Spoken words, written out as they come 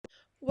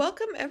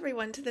Welcome,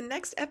 everyone, to the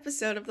next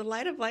episode of the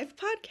Light of Life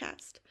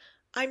podcast.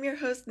 I'm your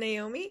host,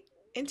 Naomi,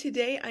 and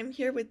today I'm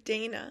here with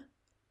Dana.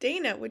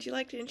 Dana, would you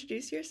like to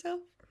introduce yourself?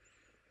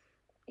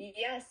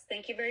 Yes,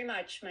 thank you very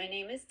much. My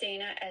name is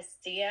Dana S.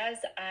 Diaz.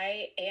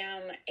 I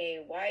am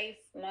a wife,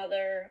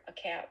 mother, a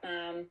cat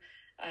mom,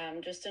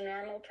 just a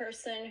normal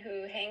person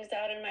who hangs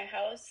out in my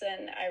house,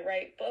 and I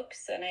write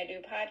books and I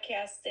do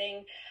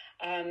podcasting.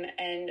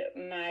 And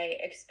my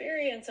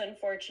experience,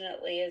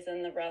 unfortunately, is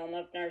in the realm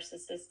of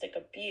narcissistic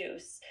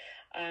abuse.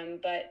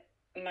 But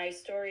my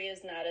story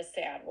is not a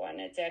sad one.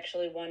 It's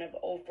actually one of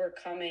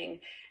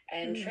overcoming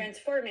and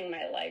transforming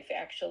my life,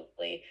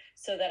 actually,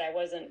 so that I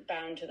wasn't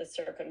bound to the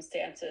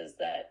circumstances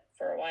that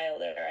for a while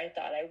there I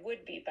thought I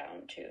would be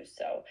bound to.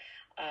 So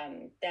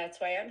that's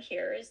why I'm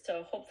here, is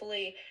to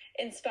hopefully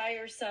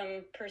inspire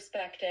some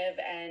perspective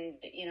and,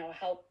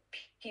 help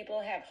people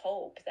have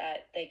hope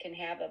that they can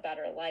have a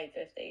better life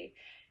if they,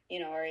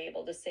 are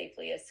able to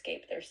safely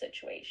escape their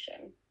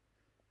situation.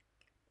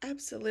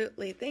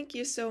 Absolutely. Thank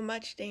you so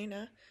much,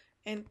 Dana.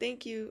 And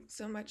thank you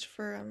so much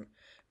for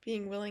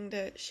being willing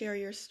to share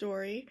your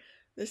story.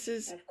 This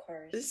is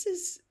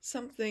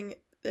something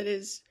that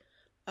is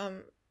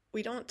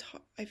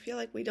I feel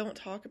like we don't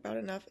talk about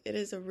enough. It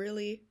is a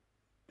really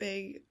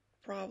big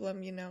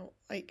problem,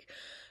 like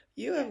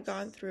you have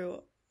gone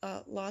through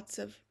lots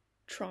of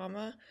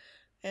trauma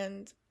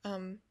and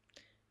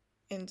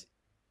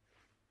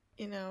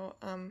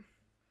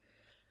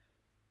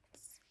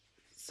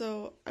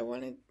so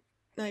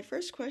my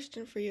first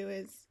question for you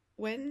is,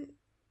 when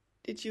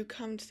did you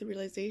come to the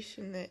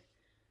realization that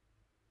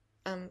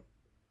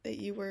that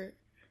you were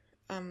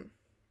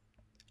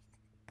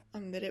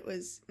that it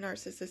was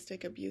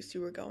narcissistic abuse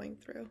you were going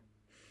through?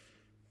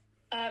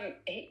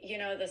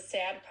 The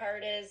sad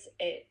part is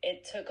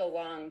it took a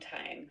long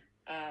time.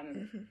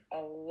 A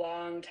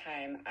long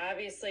time.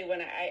 Obviously,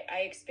 when I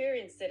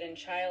experienced it in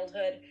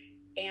childhood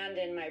and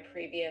in my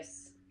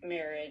previous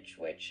marriage,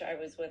 which I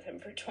was with him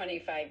for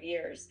 25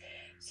 years.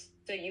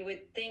 So you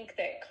would think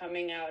that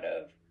coming out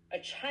of a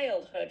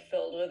childhood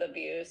filled with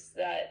abuse,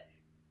 that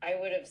I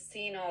would have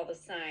seen all the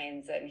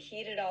signs and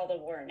heeded all the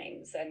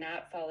warnings and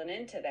not fallen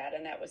into that.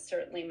 And that was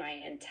certainly my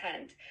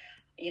intent,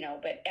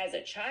 but as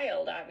a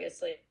child,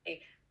 obviously,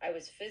 I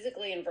was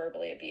physically and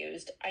verbally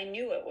abused. I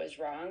knew it was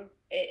wrong.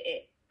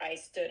 I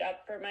stood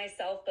up for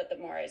myself, but the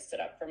more I stood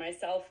up for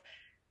myself,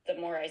 the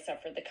more I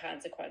suffered the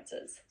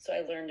consequences. So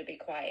I learned to be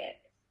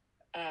quiet.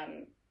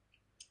 I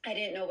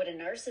didn't know what a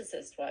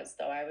narcissist was,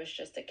 though. I was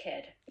just a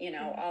kid.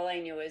 All I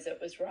knew is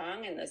it was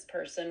wrong, and this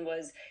person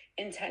was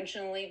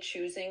intentionally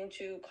choosing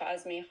to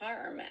cause me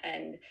harm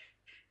and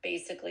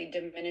basically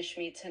diminish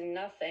me to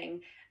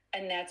nothing.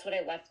 And that's what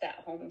I left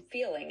that home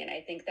feeling. And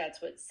I think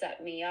that's what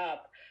set me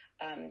up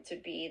to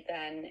be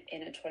then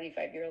in a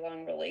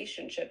 25-year-long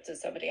relationship to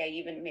somebody I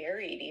even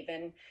married,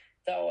 even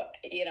though,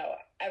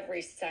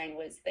 every sign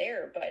was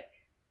there. But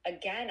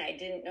again, I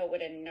didn't know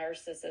what a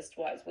narcissist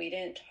was. We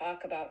didn't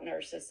talk about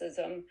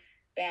narcissism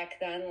back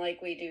then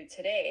like we do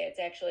today. It's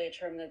actually a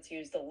term that's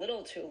used a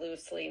little too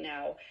loosely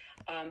now,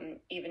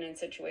 even in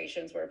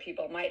situations where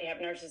people might have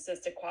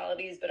narcissistic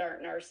qualities but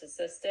aren't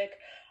narcissistic.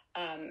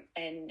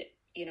 And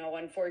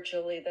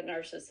unfortunately, the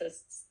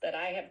narcissists that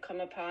I have come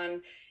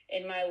upon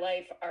in my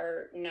life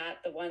are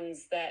not the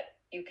ones that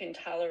you can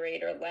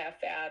tolerate or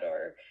laugh at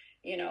or,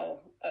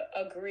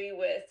 agree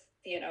with,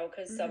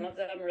 because some of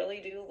them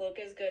really do look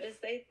as good as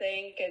they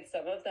think, and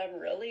some of them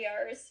really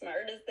are as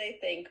smart as they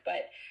think.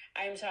 But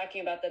I'm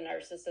talking about the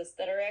narcissists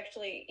that are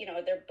actually,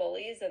 they're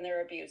bullies and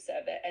they're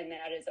abusive, and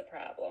that is a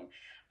problem.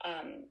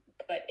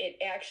 But it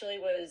actually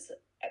was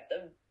at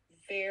the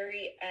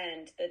very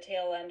end, the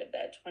tail end of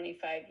that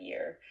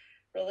 25-year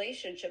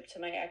relationship to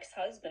my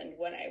ex-husband,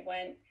 when I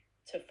went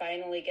to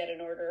finally get an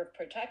order of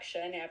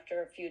protection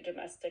after a few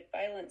domestic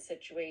violence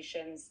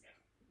situations,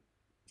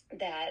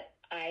 that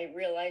I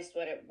realized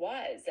what it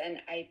was. And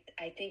I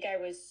think I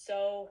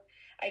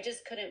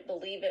just couldn't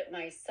believe it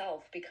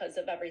myself because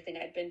of everything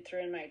I'd been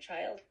through in my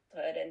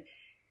childhood. And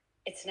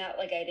it's not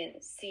like I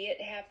didn't see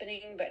it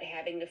happening, but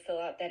having to fill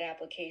out that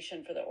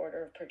application for the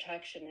order of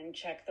protection and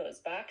check those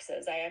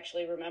boxes, I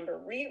actually remember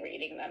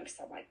rereading them, because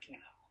I'm like,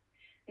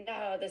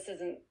 no, this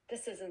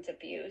isn't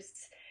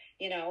abuse.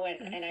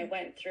 And I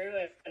went through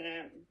it,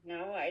 and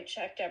no, I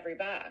checked every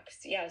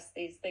box. Yes,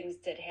 these things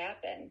did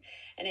happen.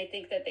 And I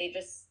think that they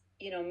just,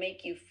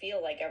 make you feel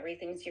like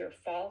everything's your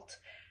fault.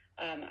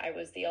 I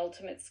was the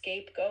ultimate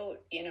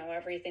scapegoat.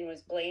 Everything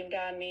was blamed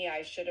on me.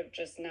 I should have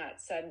just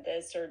not said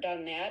this or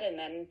done that, and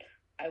then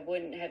I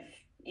wouldn't have,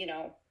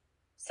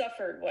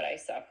 suffered what I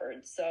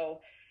suffered.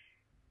 So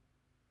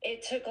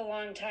it took a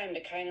long time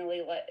to kind of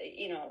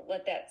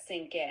let that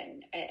sink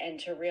in,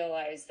 and to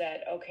realize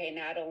that, okay,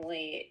 not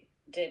only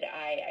did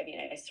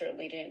I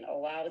certainly didn't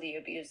allow the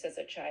abuse as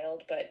a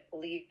child, but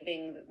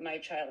leaving my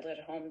childhood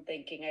home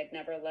thinking I'd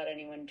never let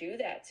anyone do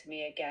that to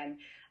me again,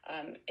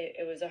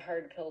 it was a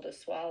hard pill to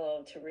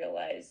swallow, to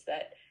realize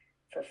that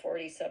for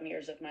 40 some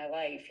years of my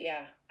life,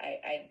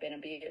 I'd been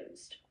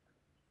abused.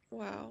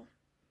 Wow.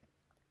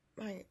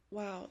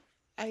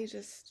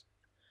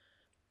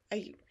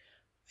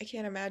 I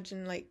can't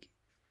imagine like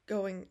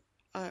going,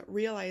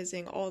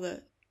 realizing all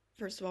the,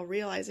 first of all,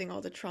 realizing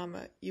all the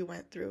trauma you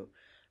went through,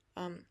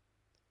 um,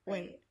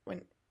 when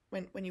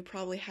Right. when you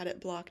probably had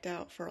it blocked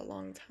out for a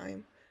long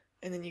time,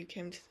 and then you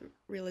came to the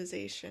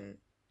realization,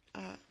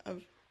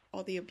 of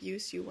all the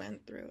abuse you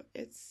went through.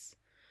 It's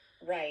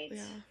Right.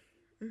 yeah.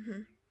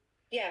 Mm-hmm.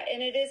 Yeah,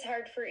 and it is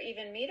hard for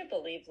even me to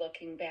believe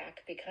looking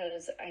back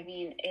because, I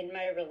mean, in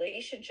my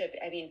relationship,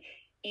 I mean,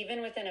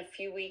 even within a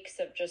few weeks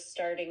of just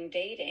starting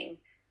dating,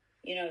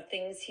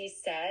 things he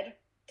said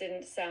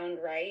didn't sound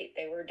right.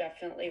 They were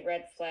definitely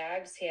red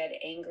flags. He had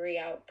angry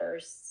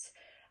outbursts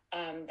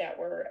that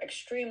were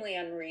extremely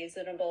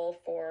unreasonable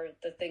for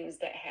the things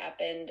that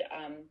happened.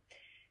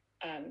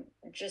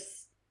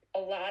 Just a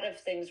lot of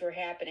things were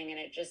happening, and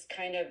it just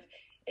kind of,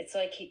 it's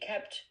like he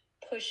kept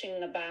pushing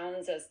the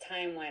bounds as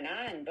time went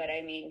on. But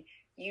I mean,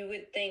 you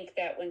would think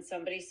that when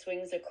somebody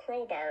swings a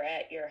crowbar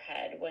at your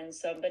head, when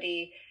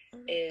somebody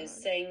is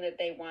saying that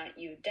they want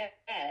you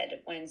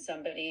dead, when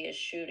somebody is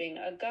shooting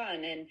a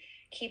gun and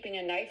keeping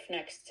a knife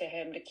next to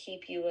him to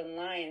keep you in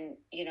line,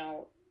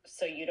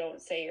 so you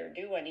don't say or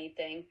do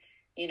anything,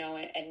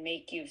 and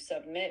make you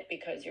submit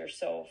because you're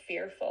so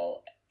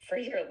fearful for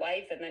your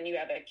life, and then you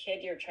have a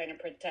kid you're trying to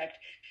protect,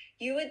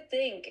 you would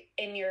think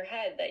in your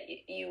head that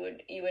you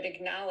would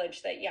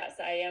acknowledge that, yes,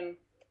 I am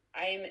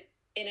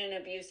in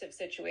an abusive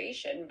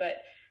situation.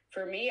 But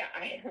for me,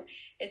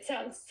 it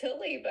sounds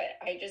silly, but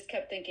I just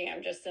kept thinking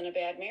I'm just in a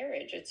bad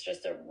marriage. It's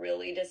just a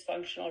really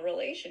dysfunctional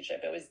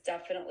relationship. It was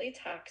definitely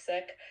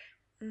toxic.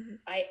 Mm-hmm.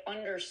 I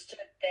understood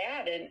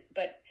that,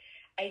 but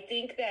I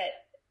think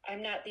that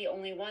I'm not the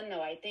only one,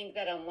 though. I think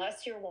that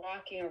unless you're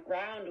walking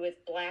around with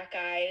black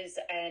eyes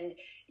and,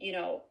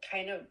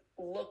 kind of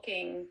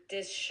looking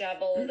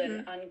disheveled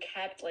Mm-hmm. and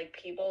unkept, like,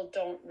 people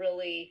don't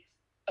really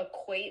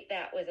equate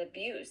that with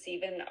abuse,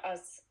 even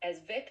us as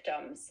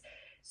victims.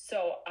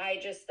 So I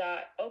just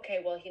thought,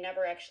 okay, well, he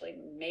never actually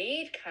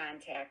made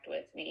contact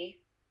with me,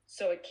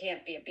 so it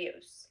can't be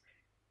abuse.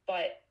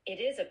 But it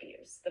is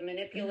abuse. The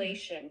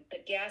manipulation, the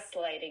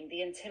gaslighting,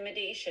 the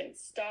intimidation,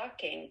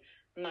 stalking,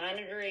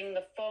 monitoring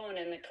the phone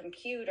and the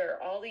computer,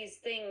 all these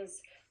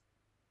things.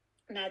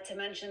 Not to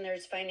mention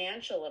there's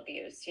financial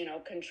abuse,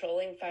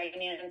 controlling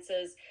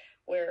finances,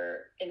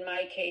 where in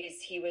my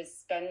case he was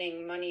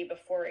spending money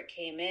before it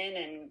came in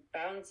and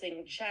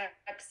bouncing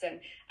checks, and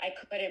I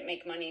couldn't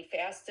make money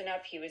fast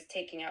enough. He was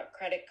taking out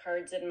credit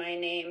cards in my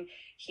name.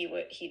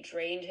 He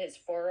drained his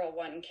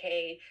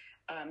 401k.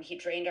 He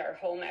drained our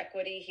home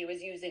equity. He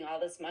was using all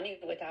this money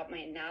without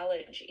my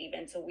knowledge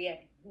even. So we had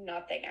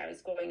nothing. I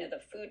was going to the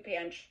food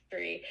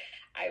pantry.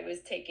 I was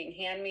taking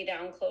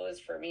hand-me-down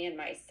clothes for me and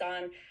my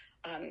son,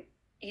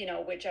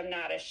 which I'm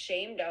not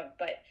ashamed of.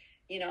 But,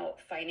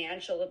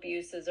 financial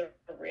abuse is a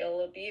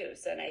real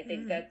abuse. And I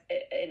think that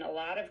in a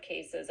lot of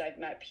cases, I've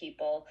met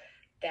people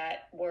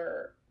that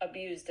were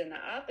abused in the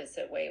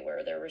opposite way,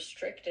 where they're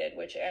restricted,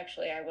 which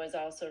actually I was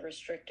also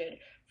restricted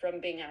from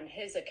being on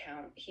his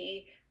account.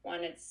 He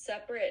wanted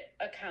separate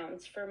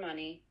accounts for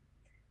money.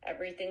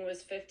 Everything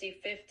was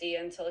 50-50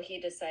 until he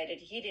decided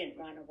he didn't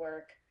want to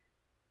work.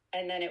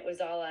 And then it was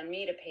all on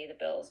me to pay the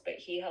bills. But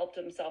he helped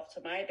himself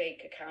to my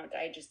bank account.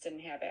 I just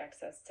didn't have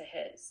access to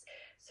his.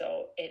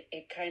 So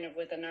it kind of,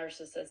 with a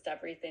narcissist,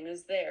 everything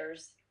is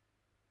theirs,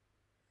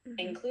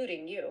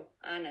 including you,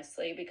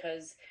 honestly,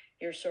 because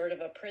you're sort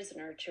of a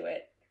prisoner to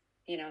it.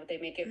 They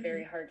make it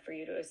very hard for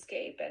you to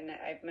escape. And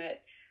I've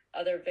met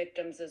other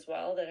victims as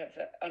well that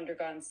have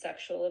undergone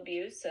sexual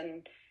abuse.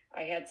 And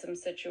I had some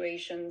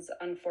situations,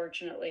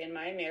 unfortunately, in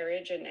my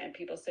marriage, and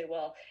people say,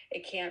 well,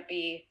 it can't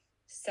be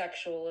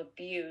sexual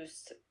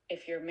abuse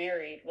if you're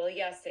married. Well,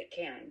 yes, it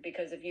can,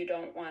 because if you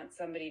don't want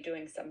somebody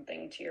doing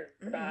something to your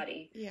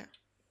body,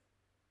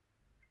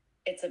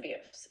 it's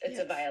abuse. It's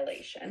a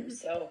violation.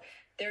 So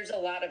there's a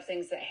lot of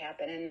things that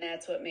happen, and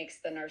that's what makes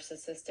the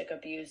narcissistic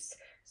abuse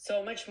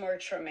so much more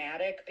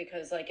traumatic,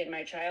 because like in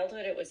my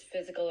childhood, it was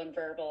physical and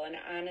verbal. And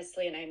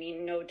honestly, and I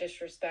mean no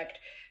disrespect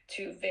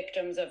to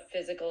victims of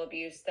physical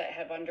abuse that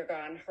have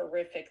undergone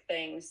horrific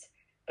things,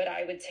 but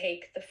I would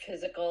take the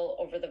physical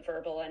over the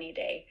verbal any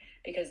day,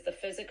 because the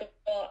physical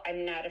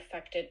I'm not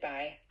affected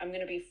by. I'm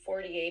going to be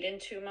 48 in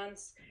 2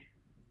 months.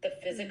 The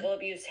physical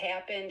abuse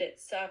happened. It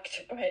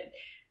sucked, but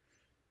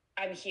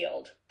I'm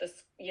healed. I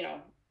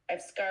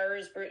have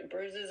scars,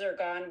 bruises are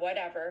gone,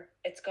 whatever.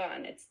 It's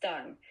gone. It's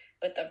done.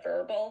 But the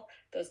verbal,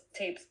 those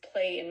tapes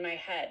play in my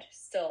head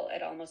still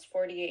at almost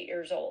 48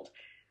 years old,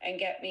 and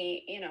get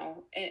me,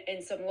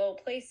 in some low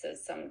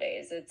places some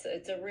days. It's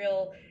a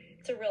real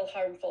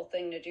harmful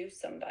thing to do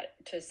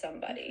to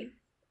somebody.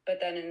 But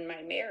then in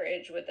my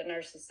marriage with the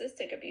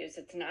narcissistic abuse,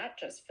 it's not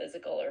just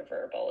physical or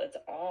verbal. It's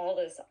all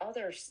this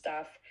other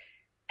stuff.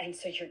 And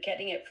so you're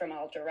getting it from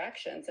all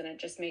directions, and it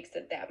just makes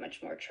it that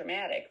much more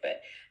traumatic.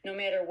 But no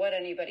matter what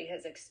anybody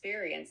has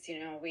experienced,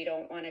 we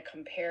don't want to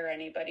compare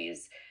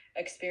anybody's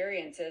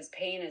experiences.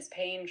 Pain is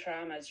pain,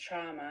 trauma is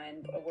trauma,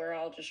 and we're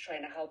all just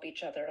trying to help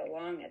each other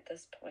along at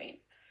this point.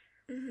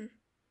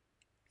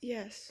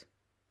 Yes.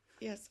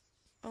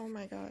 Oh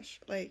my gosh.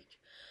 Like,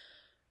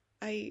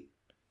 I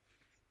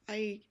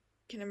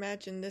can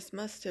imagine this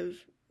must have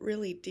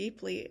really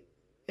deeply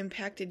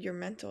impacted your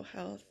mental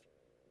health.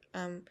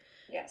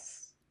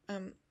 Yes.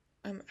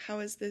 How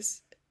has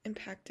this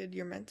impacted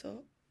your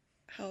mental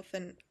health,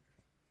 and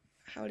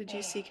how did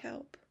you seek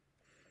help?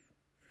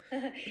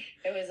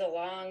 It was a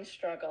long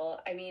struggle.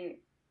 I mean,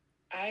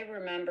 I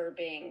remember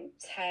being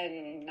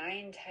 10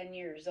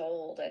 years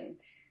old and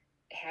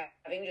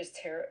having just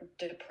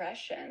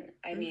depression.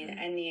 I mean,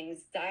 and the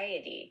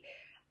anxiety.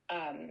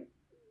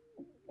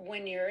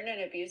 When you're in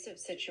an abusive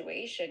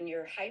situation,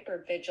 you're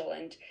hyper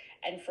vigilant.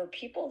 And for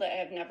people that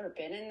have never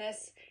been in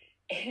this,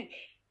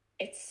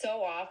 it's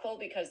so awful,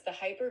 because the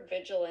hyper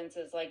vigilance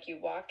is like you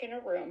walk in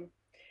a room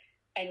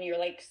and you're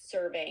like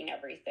surveying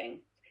everything,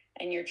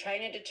 and you're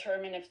trying to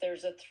determine if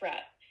there's a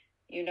threat.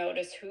 You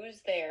notice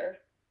who's there,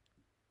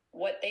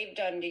 what they've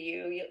done to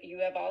you. You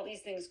have all these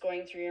things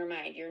going through your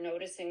mind. You're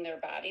noticing their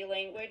body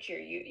language.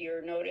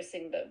 You're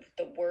noticing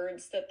the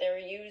words that they're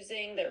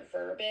using, their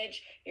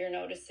verbiage. You're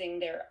noticing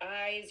their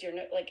eyes.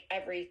 Like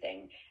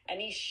everything.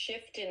 Any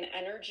shift in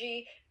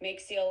energy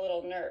makes you a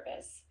little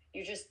nervous.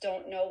 You just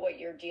don't know what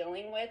you're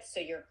dealing with. So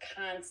you're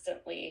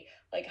constantly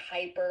like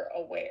hyper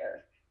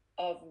aware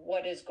of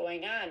what is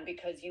going on,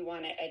 because you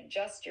want to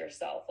adjust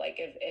yourself. Like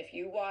if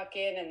you walk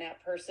in and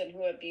that person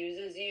who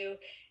abuses you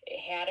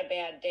had a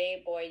bad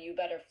day, boy, you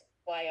better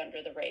fly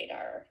under the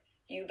radar.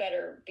 You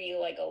better be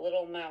like a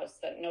little mouse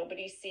that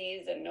nobody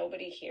sees and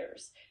nobody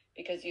hears,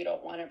 because you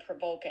don't want to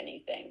provoke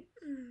anything.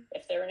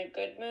 If they're in a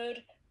good mood,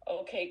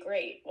 okay,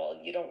 great. Well,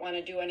 you don't want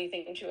to do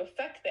anything to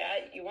affect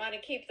that. You want to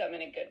keep them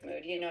in a good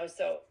mood,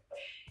 So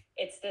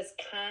it's this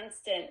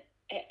constant,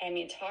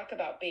 talk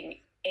about being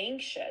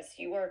anxious.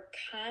 You are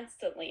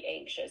constantly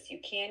anxious. You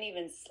can't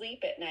even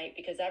sleep at night,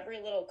 because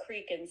every little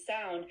creak and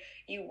sound,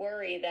 you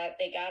worry that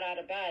they got out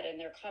of bed and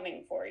they're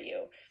coming for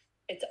you.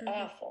 It's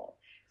awful.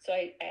 So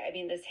I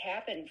mean, this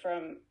happened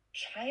from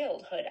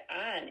childhood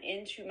on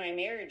into my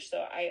marriage.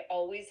 So I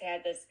always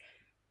had this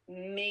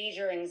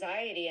major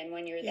anxiety. And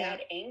when you're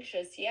that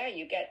anxious,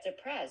 you get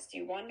depressed.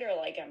 You wonder,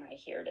 like, am I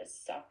here to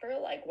suffer?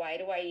 Like, why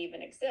do I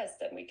even exist?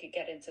 And we could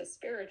get into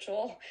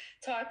spiritual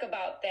talk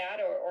about that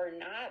or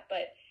not.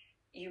 But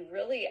you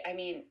really,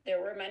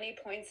 there were many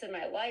points in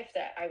my life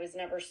that I was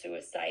never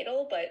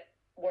suicidal, but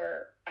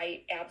where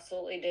I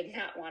absolutely did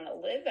not want to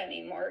live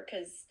anymore,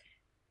 because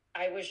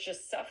I was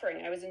just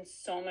suffering. I was in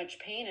so much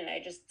pain, and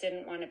I just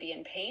didn't want to be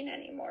in pain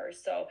anymore.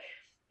 So,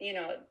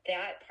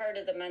 that part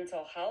of the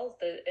mental health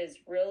is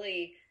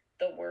really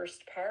the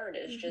worst part,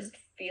 is just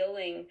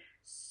feeling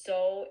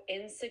so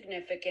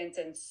insignificant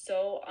and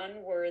so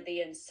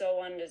unworthy and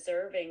so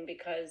undeserving,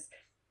 because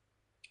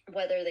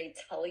whether they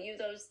tell you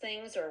those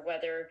things or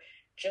whether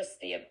just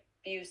the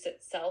abuse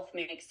itself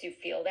makes you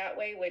feel that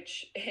way,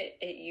 which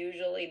it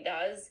usually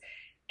does,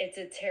 it's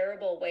a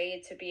terrible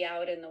way to be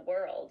out in the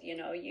world.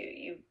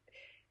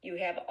 You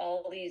have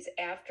all these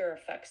after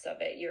effects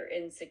of it. You're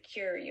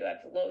insecure. You have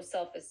low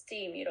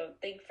self-esteem. You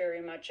don't think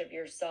very much of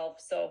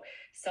yourself. So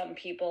some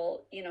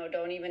people,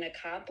 don't even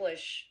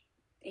accomplish,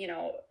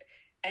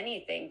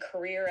 anything,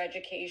 career,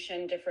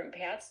 education, different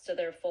paths to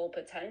their full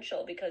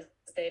potential, because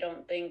they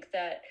don't think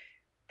that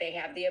they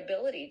have the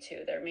ability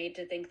to. They're made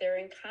to think they're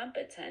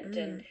incompetent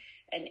and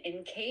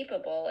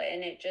incapable.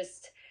 And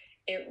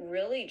it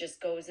really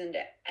just goes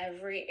into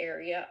every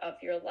area of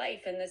your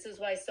life. And this is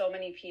why so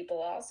many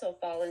people also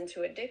fall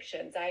into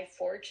addictions. I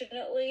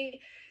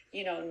fortunately,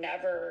 I've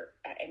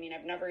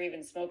never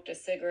even smoked a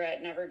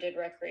cigarette, never did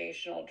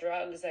recreational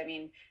drugs.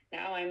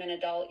 Now I'm an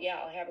adult.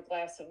 I'll have a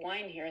glass of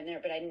wine here and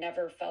there, but I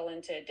never fell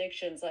into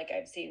addictions like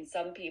I've seen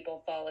some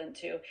people fall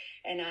into.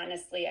 And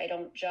honestly, I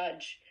don't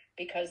judge,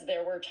 because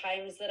there were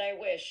times that I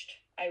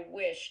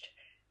wished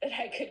that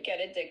I could get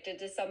addicted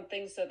to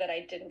something so that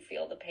I didn't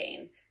feel the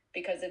pain,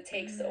 because it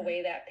takes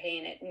away that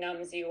pain. It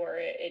numbs you, or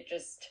it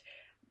just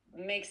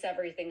makes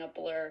everything a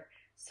blur.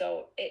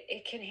 So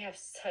it can have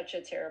such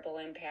a terrible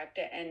impact.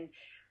 And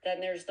then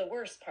there's the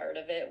worst part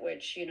of it,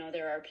 which,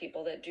 there are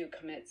people that do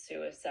commit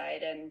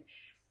suicide. And,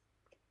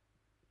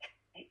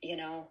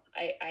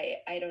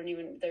 I don't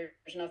even, there's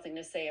nothing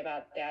to say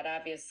about that.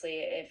 Obviously,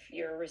 if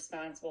you're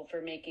responsible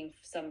for making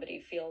somebody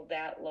feel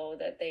that low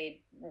that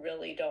they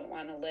really don't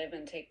want to live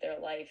and take their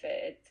life,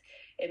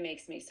 it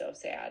makes me so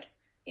sad,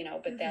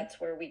 but that's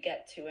where we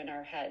get to in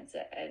our heads.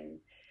 And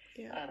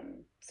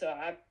so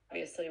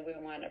obviously we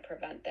want to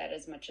prevent that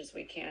as much as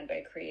we can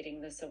by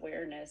creating this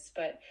awareness.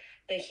 But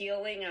the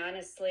healing,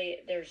 honestly,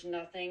 there's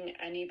nothing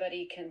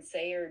anybody can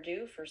say or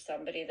do for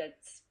somebody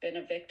that's been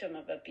a victim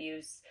of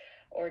abuse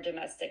or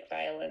domestic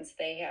violence.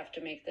 They have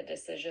to make the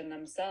decision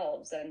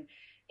themselves. And,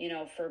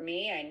 for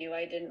me, I knew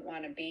I didn't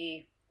want to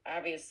be,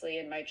 obviously,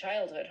 in my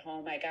childhood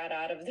home. I got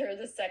out of there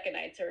the second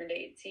I turned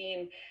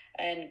 18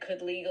 and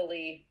could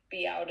legally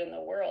be out in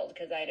the world,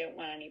 because I didn't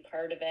want any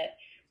part of it.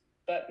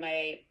 But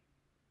my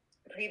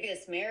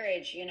previous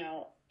marriage,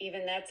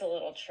 even that's a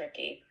little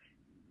tricky.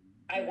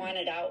 I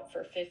wanted out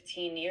for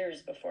 15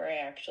 years before I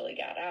actually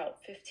got out.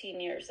 15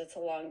 years, that's a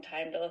long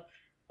time to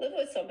live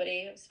with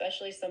somebody,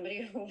 especially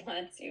somebody who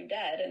wants you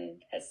dead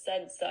and has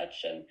said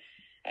such. And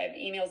I have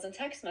emails and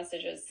text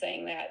messages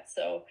saying that.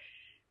 So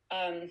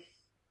Um,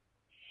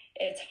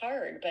 it's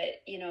hard,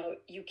 but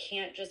you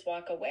can't just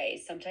walk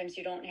away. Sometimes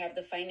you don't have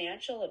the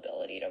financial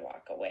ability to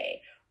walk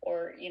away.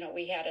 Or,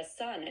 we had a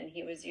son, and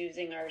he was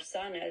using our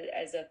son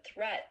as a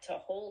threat to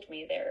hold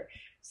me there,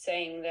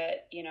 saying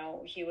that,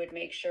 he would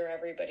make sure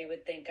everybody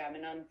would think I'm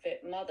an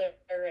unfit mother.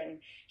 And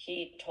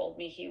he told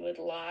me he would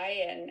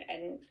lie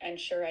and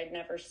sure I'd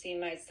never see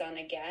my son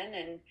again.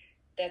 And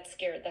that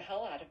scared the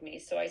hell out of me.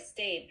 So I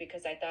stayed,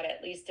 because I thought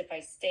at least if I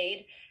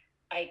stayed,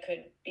 I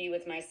could be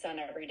with my son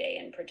every day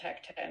and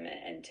protect him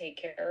and take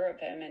care of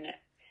him and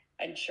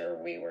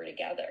ensure we were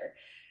together.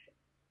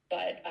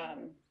 But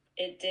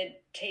it did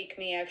take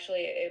me,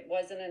 actually, it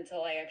wasn't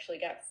until I actually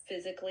got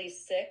physically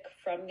sick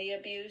from the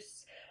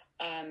abuse.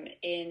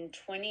 In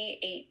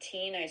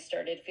 2018, I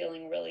started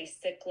feeling really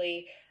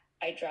sickly.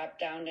 I dropped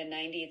down to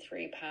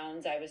 93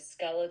 pounds. I was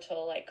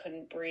skeletal. I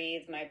couldn't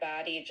breathe. My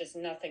body, just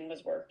nothing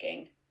was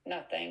working.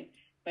 Nothing.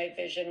 My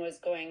vision was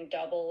going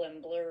double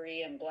and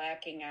blurry and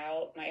blacking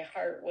out. My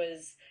heart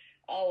was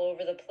all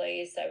over the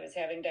place. I was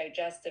having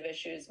digestive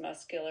issues,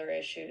 muscular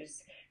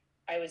issues.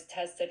 I was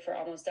tested for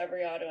almost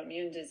every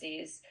autoimmune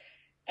disease,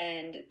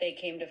 and they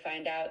came to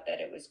find out that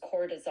it was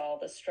cortisol,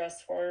 the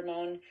stress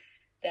hormone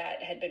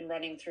that had been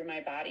running through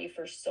my body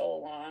for so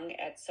long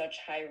at such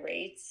high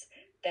rates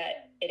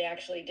that it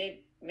actually did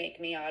make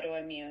me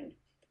autoimmune,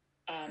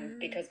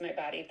 because my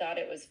body thought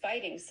it was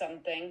fighting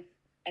something,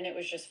 and it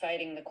was just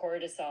fighting the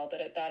cortisol, but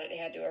it thought it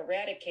had to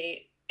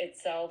eradicate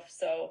itself.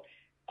 So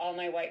all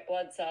my white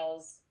blood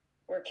cells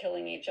were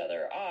killing each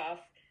other off.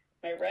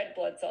 My red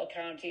blood cell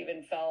count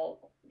even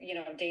fell,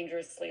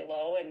 dangerously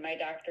low. And my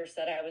doctor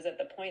said I was at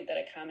the point that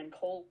a common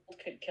cold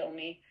could kill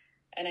me.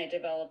 And I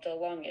developed a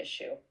lung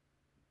issue.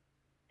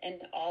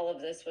 And all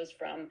of this was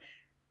from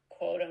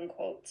quote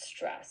unquote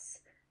stress.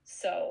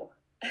 So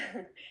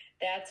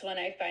that's when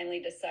I finally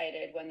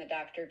decided, when the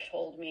doctor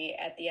told me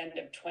at the end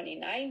of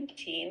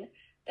 2019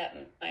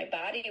 that my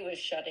body was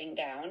shutting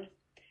down,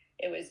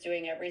 it was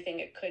doing everything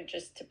it could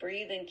just to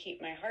breathe and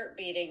keep my heart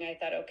beating. I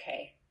thought,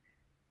 okay,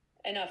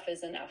 enough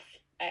is enough.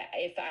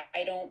 If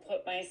I don't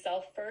put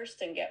myself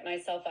first and get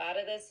myself out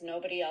of this,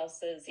 nobody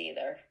else is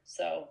either.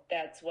 So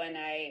that's when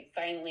I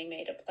finally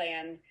made a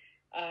plan,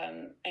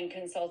 and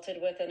consulted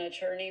with an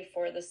attorney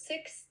for the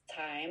sixth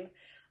time.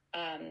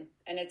 And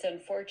it's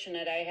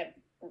unfortunate, I have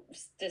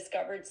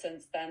discovered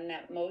since then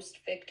that most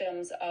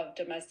victims of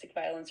domestic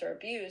violence or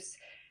abuse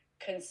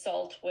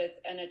consult with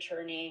an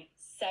attorney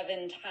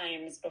 7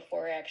 times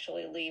before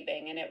actually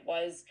leaving. And it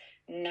was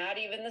not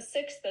even the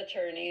 6th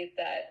attorney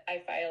that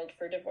I filed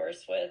for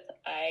divorce with.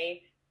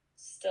 I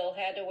still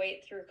had to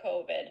wait through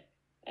COVID.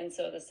 And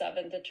so the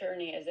 7th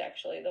attorney is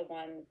actually the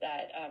one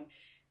that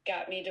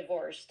got me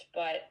divorced.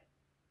 But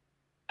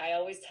I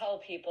always tell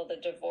people, the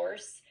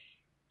divorce,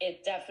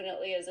 it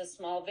definitely is a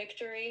small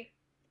victory,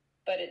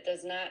 but it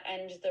does not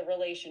end the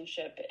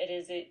relationship. It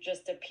is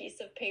just a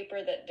piece of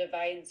paper that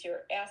divides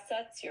your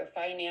assets, your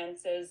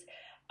finances.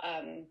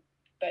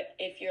 But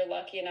if you're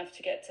lucky enough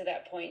to get to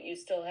that point, you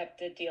still have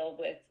to deal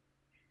with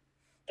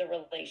the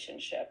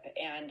relationship.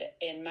 And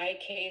in my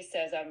case,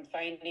 as I'm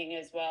finding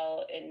as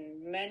well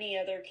in many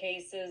other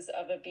cases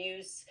of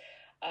abuse,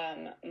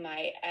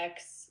 my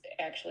ex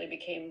actually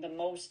became the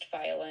most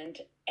violent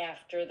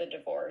after the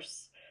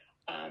divorce,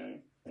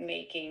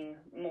 making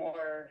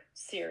more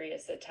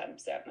serious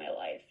attempts at my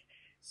life.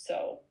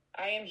 So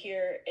I am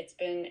here. It's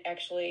been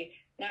actually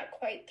not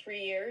quite 3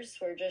 years.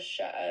 We're just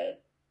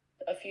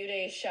a few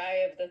days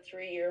shy of the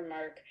 3-year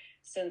mark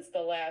since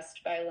the last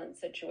violent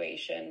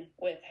situation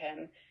with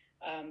him.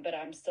 But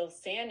I'm still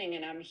standing,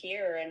 and I'm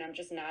here, and I'm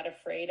just not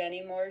afraid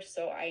anymore.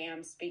 So I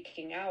am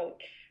speaking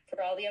out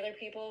for all the other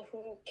people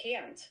who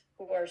can't,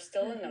 who are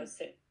still in those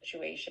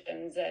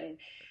situations, and,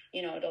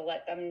 to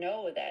let them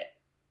know that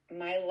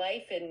my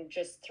life in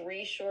just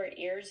 3 short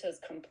years has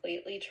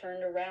completely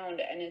turned around,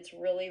 and it's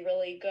really,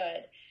 really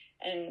good.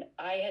 And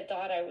I had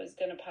thought I was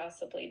going to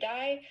possibly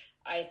die.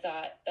 I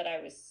thought that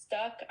I was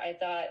stuck. I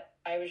thought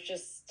I was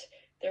just,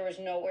 there was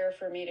nowhere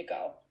for me to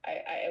go.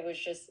 It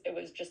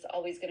was just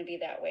always going to be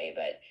that way.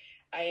 But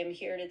I am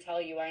here to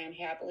tell you, I am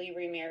happily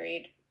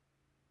remarried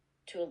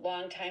to a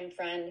longtime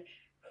friend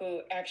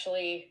who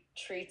actually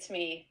treats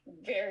me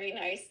very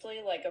nicely,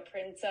 like a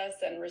princess,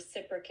 and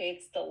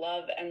reciprocates the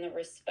love and the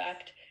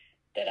respect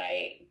that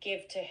I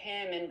give to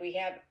him. And we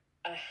have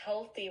a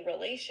healthy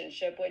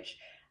relationship, which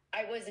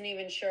I wasn't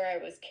even sure I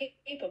was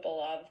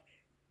capable of,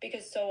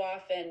 because so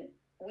often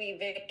we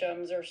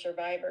victims or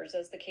survivors,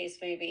 as the case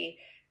may be,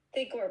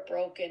 think we're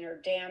broken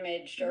or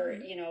damaged, or,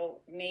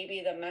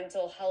 maybe the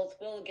mental health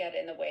will get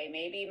in the way.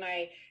 Maybe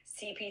my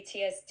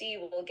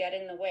CPTSD will get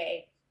in the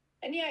way.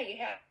 And yeah, you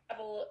have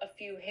a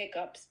few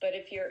hiccups, but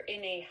if you're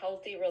in a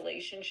healthy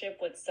relationship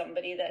with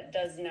somebody that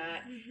does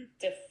not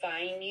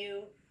define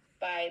you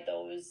by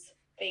those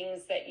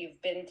things that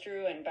you've been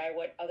through and by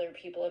what other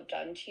people have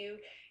done to you,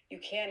 you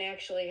can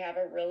actually have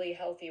a really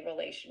healthy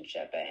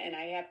relationship. And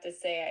I have to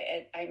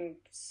say, I'm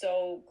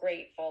so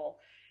grateful,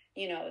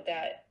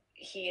 that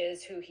he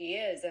is who he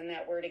is, and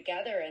that we're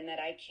together, and that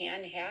I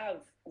can have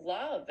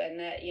love, and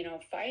that,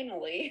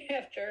 finally,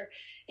 after,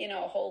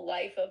 a whole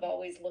life of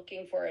always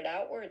looking for it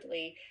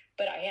outwardly,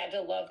 but I had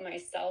to love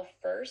myself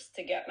first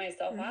to get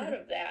myself out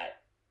of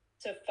that,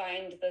 to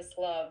find this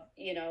love,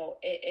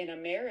 in a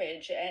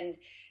marriage. And,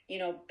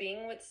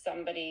 being with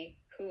somebody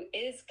who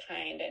is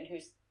kind and who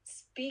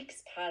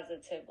speaks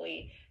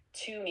positively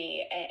to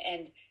me,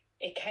 and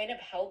it kind of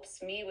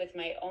helps me with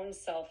my own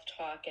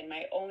self-talk and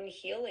my own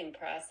healing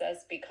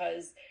process,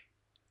 because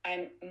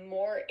I'm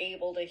more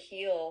able to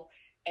heal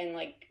and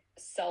like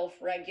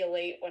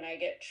self-regulate when I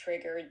get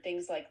triggered,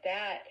 things like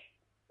that,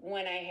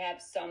 when I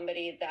have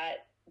somebody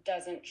that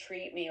doesn't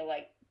treat me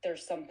like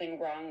there's something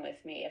wrong with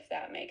me, if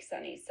that makes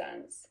any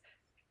sense.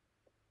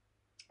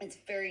 It's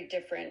very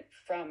different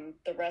from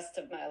the rest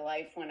of my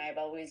life, when I've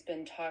always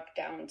been talked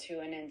down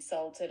to and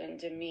insulted and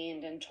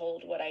demeaned and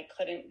told what I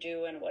couldn't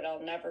do and what I'll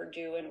never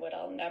do and what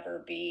I'll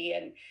never be,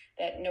 and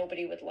that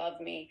nobody would love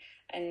me.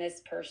 And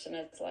this person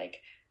is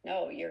like,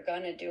 no, you're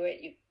gonna do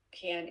it. You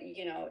can,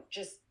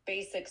 just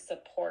basic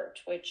support,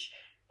 which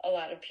a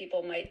lot of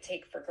people might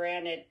take for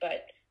granted,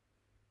 but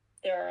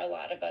there are a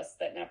lot of us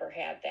that never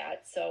had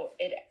that. So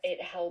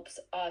it helps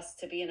us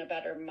to be in a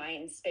better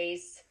mind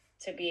space,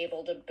 to be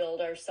able to build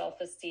our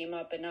self-esteem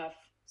up enough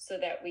so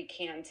that we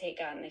can take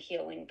on the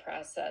healing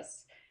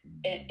process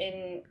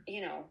in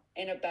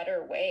a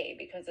better way,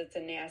 because it's a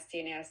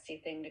nasty, nasty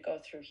thing to go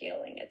through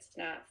healing. It's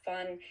not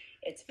fun.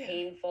 It's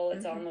painful.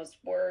 It's almost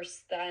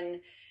worse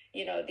than,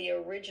 the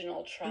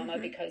original trauma,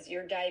 because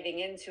you're diving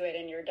into it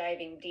and you're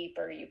diving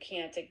deeper. You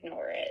can't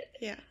ignore it.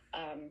 Yeah.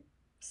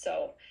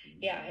 So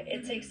yeah,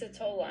 it takes a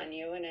toll on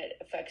you, and it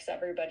affects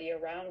everybody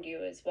around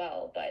you as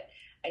well. But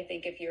I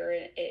think if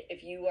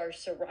you are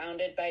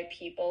surrounded by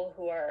people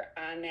who are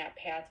on that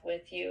path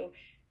with you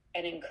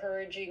and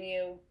encouraging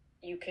you,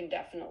 you can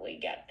definitely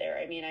get there.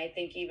 I mean, I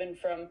think even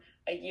from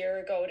a year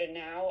ago to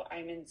now,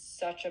 I'm in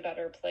such a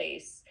better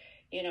place,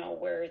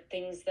 where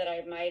things that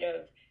I might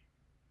have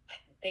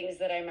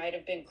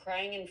been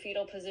crying in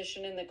fetal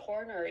position in the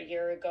corner a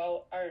year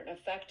ago aren't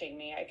affecting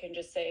me. I can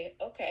just say,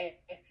 okay,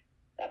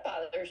 that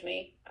bothers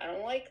me. I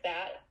don't like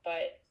that,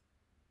 but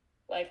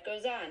life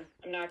goes on.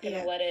 I'm not going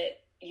to let it,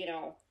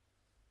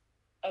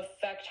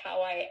 affect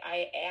how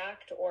I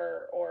act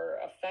or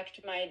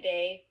affect my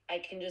day. I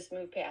can just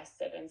move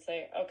past it and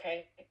say,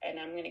 okay, and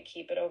I'm going to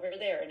keep it over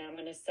there, and I'm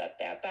going to set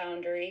that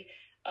boundary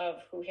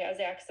of who has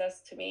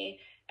access to me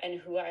and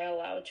who I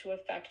allow to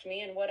affect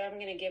me, and what I'm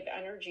going to give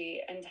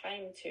energy and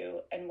time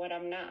to and what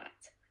I'm not.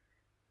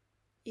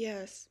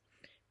 Yes.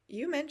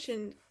 You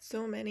mentioned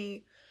so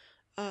many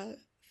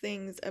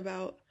things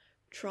about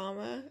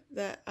trauma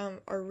that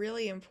are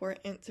really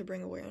important to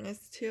bring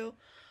awareness to.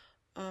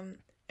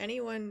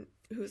 Anyone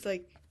who's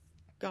like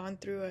gone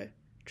through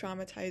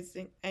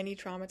any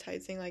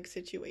traumatizing like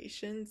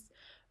situations,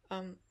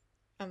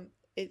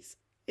 it's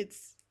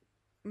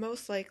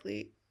most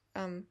likely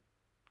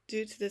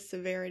due to the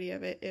severity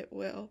of it, it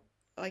will,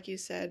 like you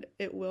said,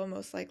 it will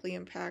most likely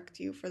impact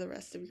you for the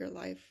rest of your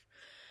life.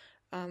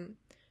 And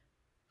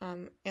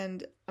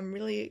I'm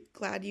really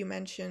glad you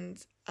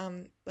mentioned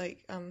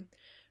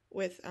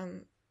with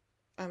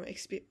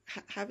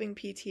having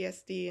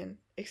PTSD and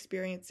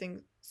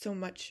experiencing so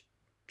much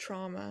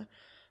trauma.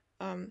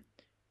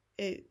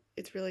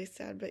 It's really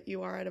sad, but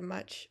you are at a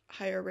much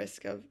higher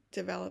risk of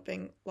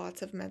developing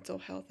lots of mental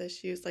health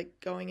issues, like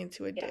going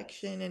into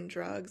addiction and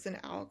drugs and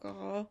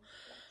alcohol.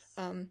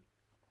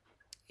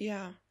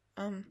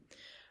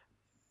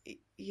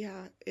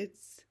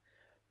 It's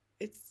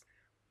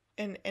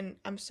and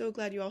I'm so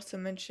glad you also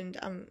mentioned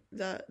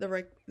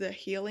the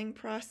healing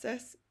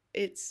process.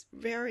 It's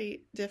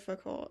very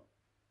difficult.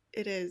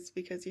 It is,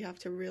 because you have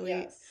to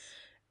really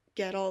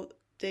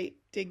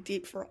dig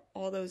deep for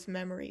all those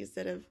memories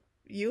that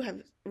you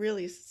have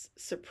really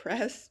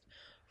suppressed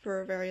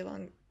for a very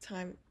long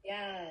time.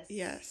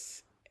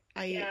 Yes.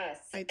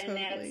 I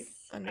totally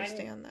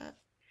understand that.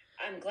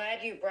 I'm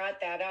glad you brought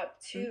that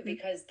up too,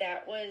 because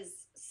that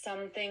was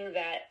something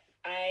that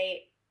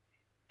I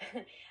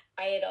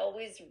had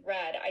always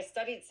read. I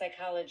studied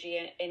psychology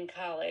in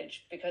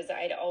college because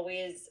I'd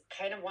always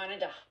kind of wanted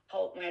to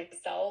help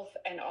myself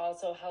and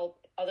also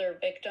help other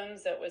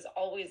victims. It was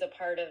always a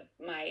part of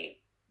my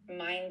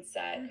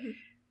mindset.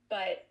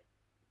 But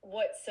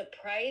what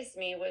surprised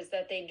me was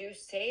that they do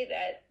say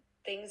that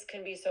things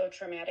can be so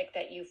traumatic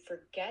that you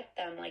forget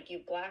them, like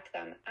you black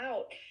them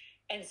out.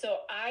 And so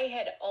I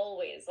had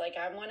always, like,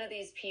 I'm one of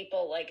these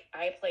people, like,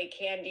 I play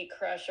Candy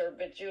Crush or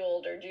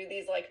Bejeweled or do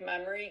these, like,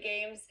 memory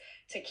games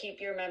to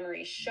keep your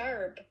memory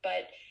sharp.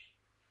 But,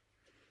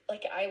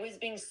 like, I was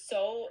being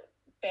so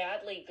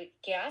badly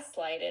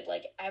gaslighted.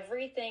 Like,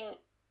 everything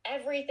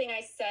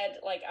I said,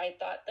 like, I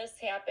thought this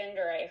happened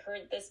or I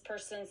heard this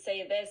person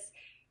say this,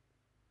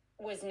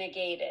 was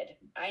negated.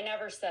 I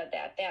never said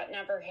that. That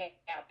never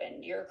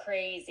happened. You're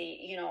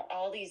crazy.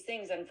 All these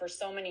things. And for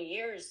so many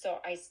years, so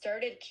I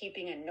started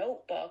keeping a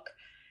notebook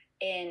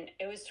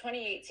it was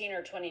 2018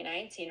 or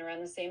 2019,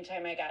 around the same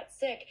time I got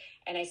sick.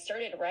 And I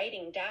started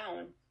writing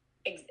down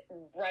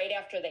right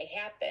after they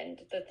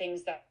happened, the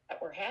things that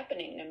were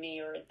happening to me,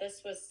 or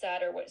this was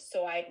said, or what,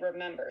 so I'd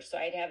remember, so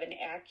I'd have an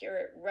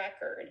accurate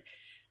record.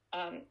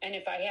 And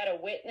if I had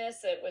a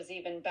witness, it was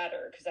even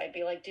better, because I'd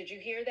be like, did you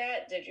hear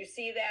that? Did you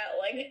see that?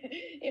 Like,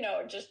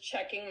 just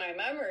checking my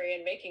memory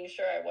and making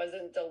sure I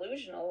wasn't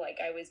delusional like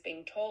I was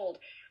being told.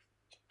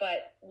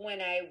 But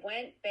when I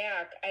went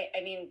back,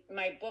 I mean,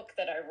 my book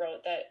that I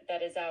wrote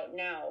that is out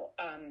now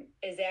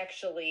is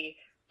actually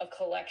a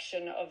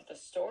collection of the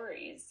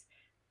stories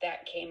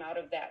that came out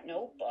of that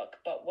notebook.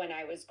 But when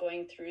I was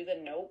going through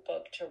the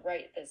notebook to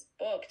write this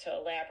book, to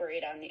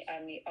elaborate on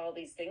all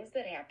these things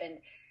that happened,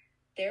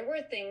 there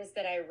were things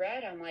that I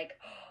read, I'm like,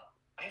 oh,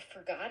 I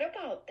forgot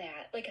about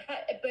that. Like,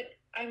 but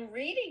I'm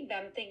reading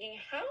them thinking,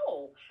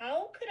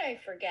 how could I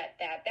forget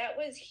that? That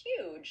was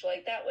huge.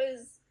 Like, that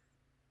was,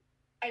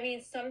 I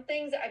mean, some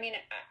things, I mean,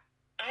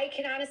 I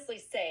can honestly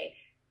say,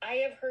 I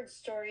have heard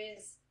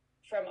stories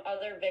from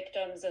other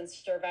victims and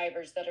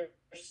survivors that are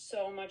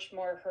so much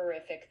more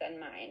horrific than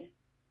mine.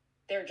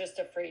 They're just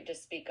afraid to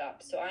speak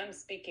up. So I'm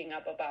speaking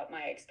up about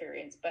my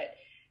experience, but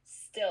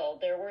still,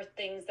 there were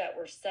things that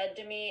were said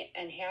to me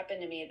and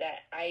happened to me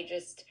that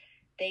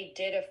they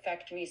did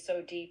affect me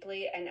so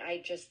deeply, and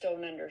I just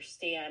don't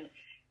understand.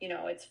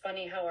 It's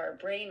funny how our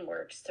brain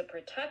works to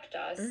protect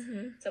us,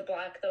 to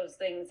block those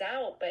things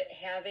out, but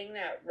having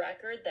that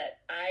record that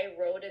I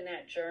wrote in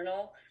that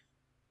journal,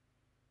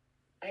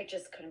 I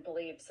just couldn't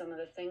believe some of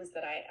the things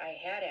that I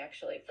had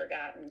actually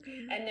forgotten.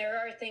 And there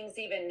are things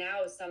even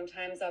now,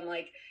 sometimes I'm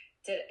like,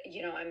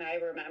 am I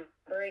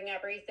remembering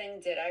everything?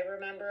 Did I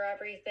remember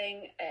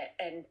everything?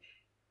 And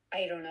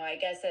I don't know, I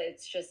guess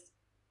it's just,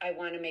 I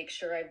want to make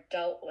sure I've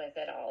dealt with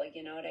it all.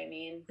 You know what I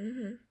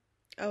mean?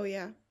 Oh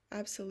yeah,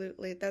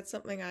 absolutely. That's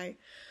something I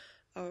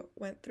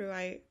went through.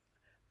 I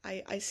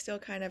still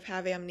kind of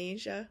have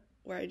amnesia,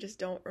 where I just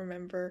don't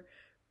remember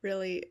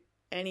really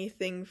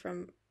anything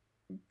from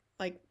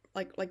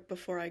like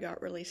before I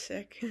got really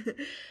sick.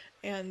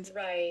 And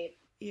right.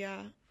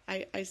 Yeah,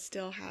 I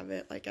still have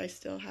it. Like, I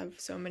still have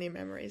so many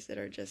memories that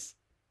are just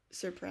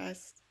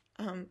suppressed.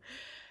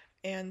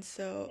 And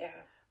so,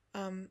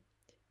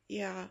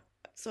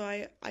 so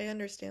I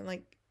understand,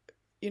 like,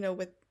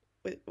 with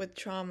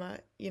trauma,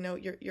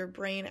 your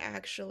brain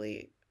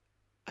actually,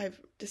 I've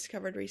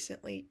discovered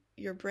recently,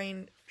 your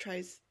brain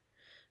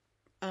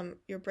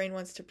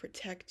wants to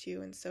protect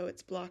you, and so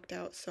it's blocked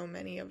out so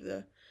many of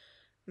the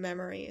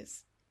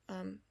memories.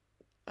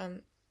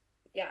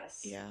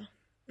 Yes. Yeah.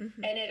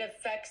 And it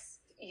affects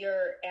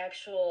your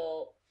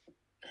actual,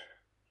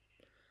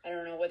 I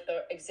don't know what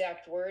the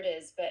exact word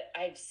is, but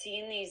I've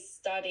seen these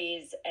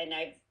studies and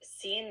I've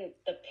seen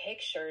the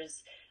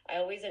pictures. I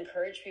always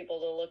encourage people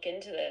to look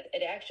into that.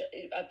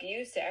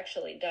 Abuse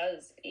actually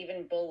does,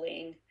 even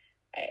bullying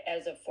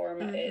as a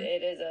form,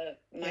 it is a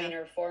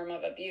minor form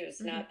of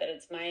abuse. Not that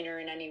it's minor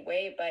in any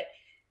way, but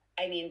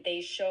I mean,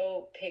 they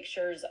show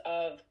pictures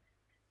of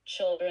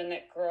children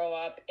that grow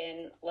up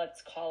in,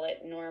 let's call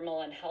it,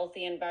 normal and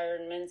healthy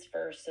environments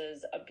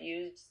versus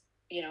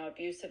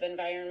abusive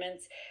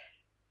environments.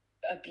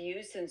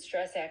 Abuse and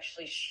stress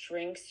actually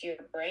shrinks your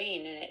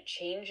brain, and it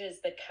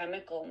changes the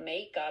chemical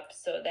makeup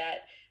so that,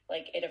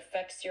 like, it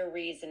affects your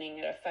reasoning,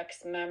 it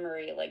affects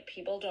memory. Like,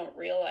 people don't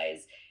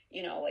realize,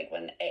 like,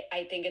 when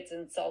I think it's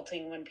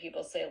insulting when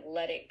people say,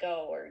 let it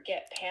go or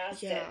get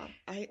past it.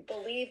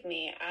 Believe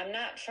me, I'm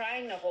not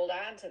trying to hold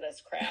on to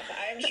this crap.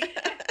 I'm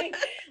trying,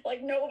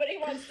 like, nobody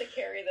wants to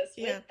carry this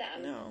with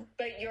them. No.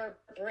 But your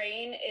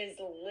brain is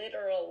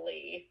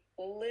literally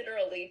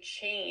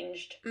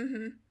changed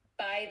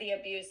by the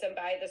abuse and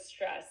by the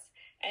stress.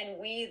 And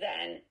we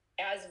then,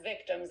 as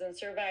victims and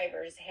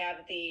survivors,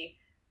 have the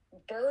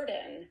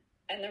burden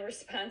and the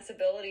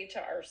responsibility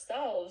to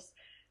ourselves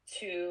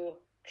to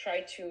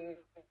try to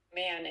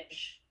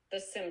manage the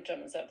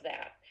symptoms of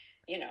that,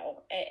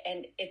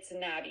 and it's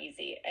not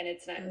easy, and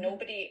it's not,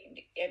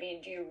 nobody, I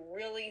mean, do you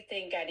really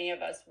think any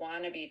of us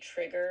want to be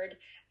triggered?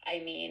 I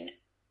mean,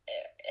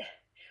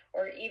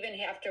 or even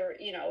have to,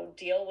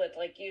 deal with,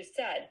 like you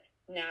said,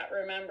 not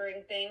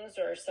remembering things,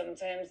 or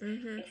sometimes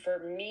for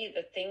me,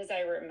 the things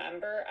I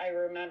remember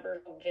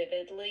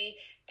vividly,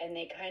 and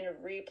they kind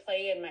of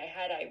replay in my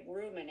head. I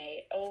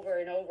ruminate over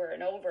and over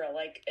and over.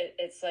 Like,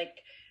 it's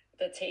like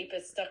the tape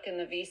is stuck in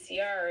the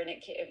VCR, and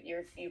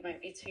you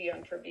might be too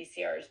young for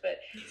VCRs, but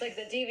it's like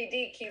the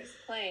DVD keeps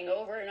playing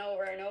over and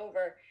over and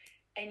over,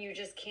 and you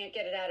just can't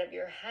get it out of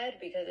your head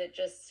because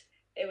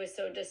it was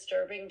so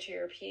disturbing to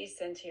your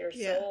peace and to your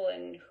soul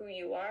and who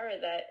you are,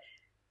 that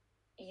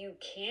you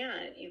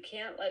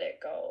can't let it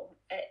go.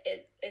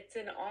 It's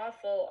an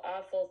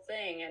awful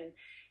thing. And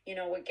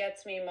what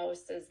gets me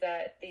most is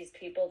that these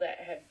people that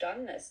have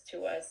done this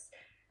to us,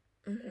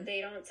 they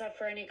don't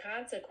suffer any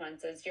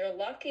consequences. You're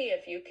lucky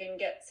if you can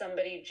get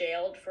somebody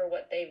jailed for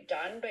what they've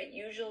done, but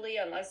usually,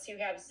 unless you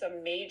have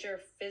some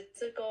major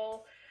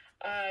physical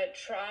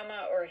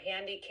trauma or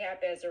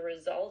handicap as a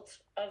result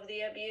of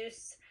the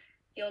abuse,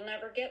 you'll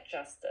never get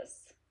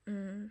justice.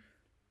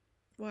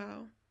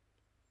 Wow.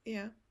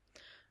 Yeah.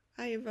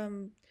 I've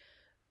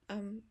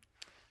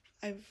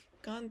I've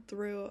gone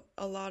through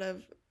a lot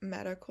of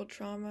medical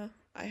trauma.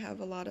 I've had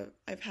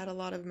a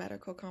lot of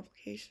medical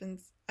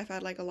complications. I've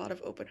had like a lot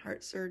of open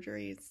heart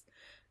surgeries,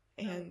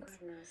 and oh,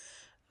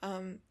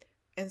 goodness.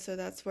 And so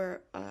that's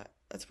where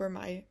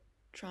my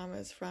trauma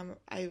is from.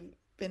 I've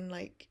been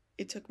like,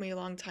 it took me a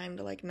long time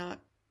to like not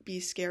be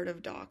scared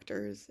of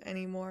doctors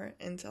anymore,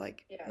 and to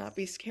like not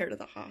be scared of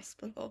the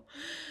hospital,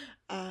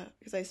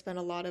 because I spent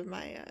a lot of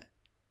my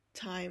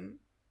time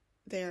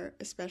there,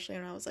 especially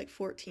when I was like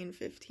 14,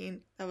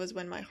 15. That was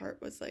when my heart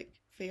was like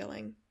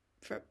failing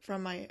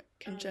from my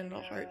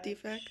congenital heart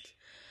defect.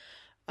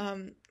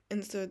 And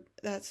so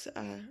that's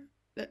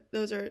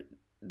those are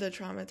the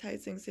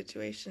traumatizing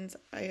situations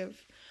I have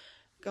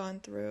gone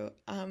through.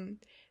 I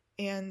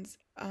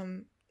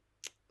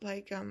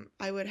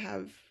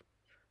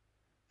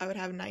would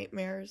have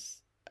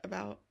nightmares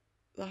about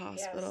the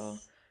hospital.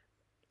 Yes.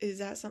 Is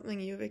that something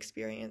you've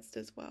experienced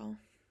as well?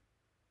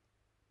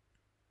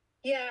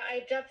 Yeah,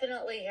 I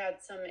definitely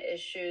had some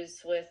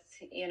issues with,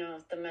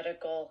 the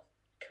medical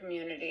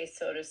community,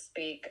 so to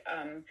speak.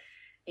 I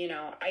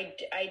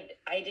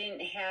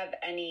didn't have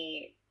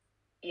any,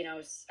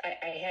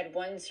 I had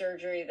one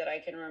surgery that I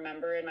can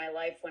remember in my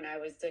life when I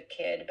was a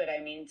kid, but I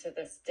mean, to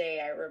this day,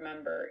 I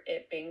remember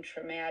it being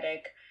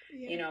traumatic,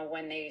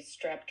 when they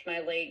strapped my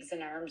legs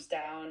and arms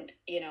down,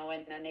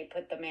 and then they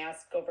put the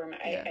mask over my,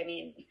 I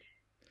mean,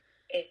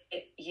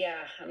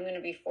 I'm going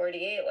to be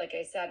 48, like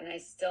I said, and I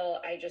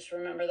just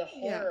remember the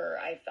horror.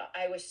 I thought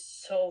I was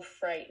so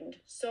frightened.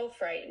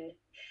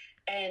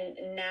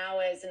 And now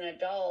as an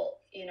adult,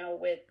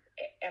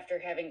 after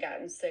having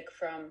gotten sick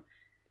from,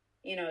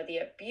 the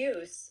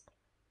abuse,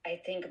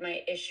 I think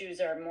my issues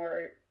are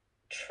more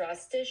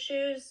trust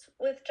issues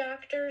with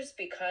doctors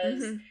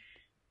because,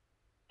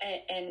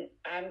 and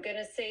I'm going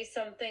to say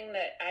something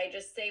that I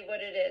just say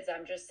what it is.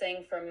 I'm just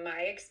saying from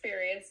my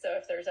experience. So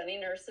if there's any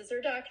nurses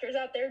or doctors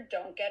out there,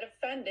 don't get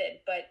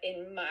offended. But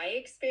in my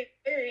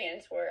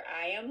experience, where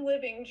I am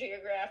living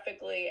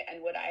geographically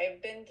and what I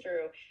have been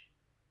through,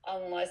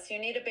 unless you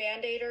need a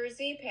Band-Aid or a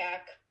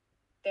Z-Pack,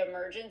 the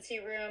emergency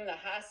room, the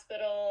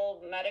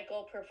hospital,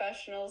 medical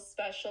professionals,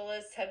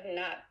 specialists have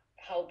not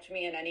helped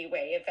me in any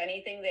way. If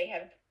anything, they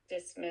have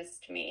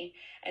dismissed me.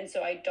 And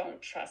so I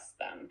don't trust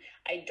them.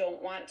 I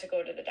don't want to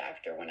go to the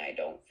doctor when I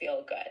don't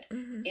feel good.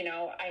 Mm-hmm.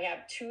 I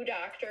have two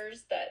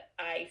doctors that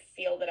I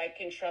feel that I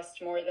can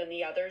trust more than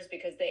the others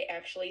because they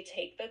actually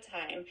take the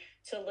time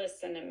to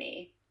listen to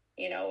me.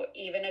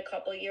 Even a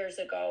couple years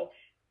ago,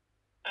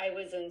 I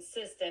was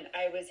insistent.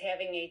 I was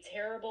having a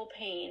terrible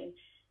pain.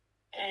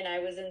 And I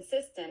was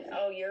insistent,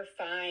 oh, you're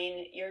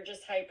fine. You're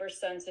just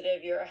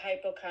hypersensitive. You're a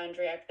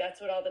hypochondriac. That's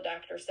what all the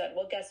doctors said.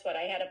 Well, guess what?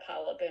 I had a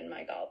polyp in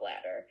my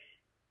gallbladder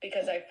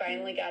because I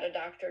finally got a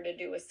doctor to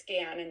do a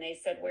scan. And they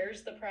said,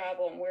 where's the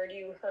problem? Where do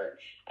you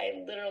hurt?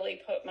 I literally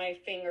put my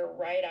finger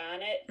right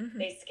on it. Mm-hmm.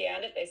 They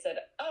scanned it. They said,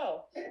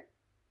 oh,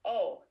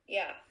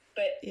 yeah.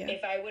 But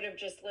if I would have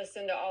just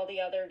listened to all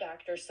the other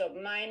doctors. So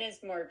mine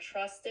is more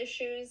trust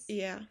issues.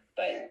 Yeah.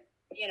 But...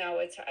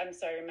 I'm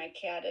sorry, my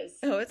cat is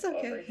it's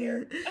okay. over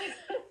here.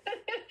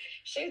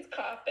 She's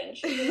coughing.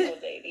 She's an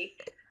old lady.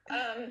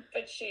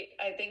 But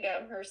I think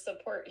I'm her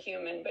support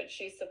human, but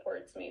she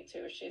supports me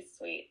too. She's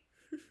sweet.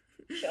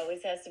 She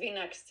always has to be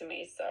next to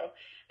me, so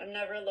I'm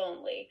never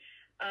lonely.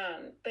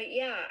 But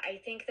yeah, I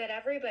think that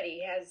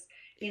everybody has,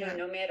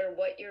 no matter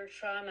what your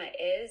trauma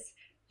is,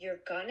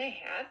 you're gonna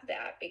have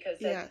that because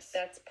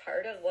that's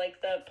part of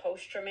like the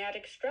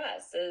post-traumatic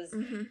stress is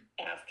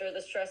after the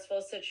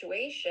stressful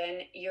situation,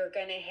 you're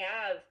gonna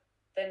have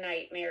the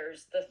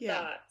nightmares, the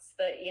thoughts,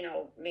 the,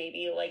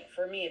 maybe like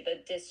for me,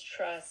 the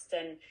distrust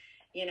and,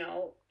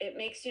 it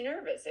makes you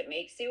nervous. It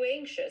makes you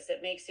anxious.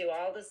 It makes you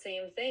all the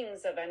same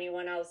things of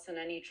anyone else in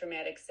any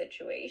traumatic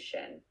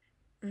situation.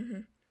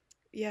 Mm-hmm.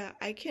 Yeah,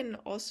 I can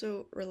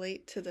also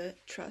relate to the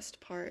trust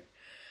part.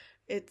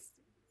 It's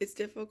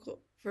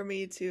difficult for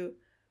me to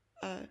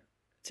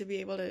be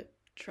able to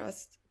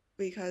trust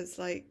because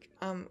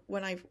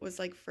when I was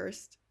like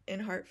first in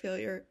heart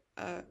failure,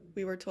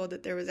 we were told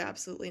that there was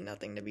absolutely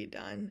nothing to be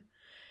done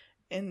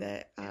and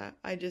that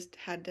I just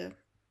had to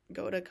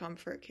go to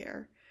comfort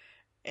care.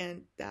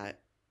 And that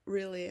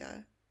really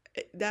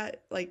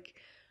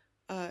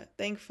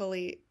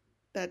thankfully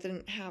that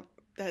didn't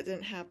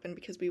happen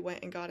because we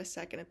went and got a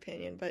second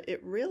opinion, but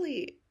it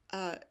really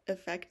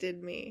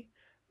affected me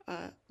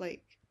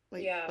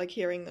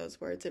hearing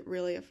those words. It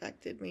really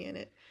affected me, and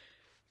it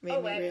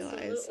made me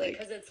realize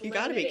you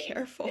got to be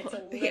careful. It's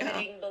a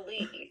limiting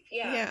belief.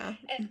 Yeah.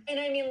 And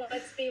I mean,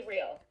 let's be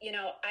real.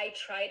 I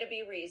try to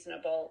be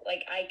reasonable.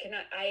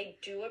 I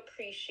do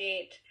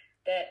appreciate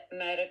that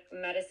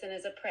medicine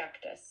is a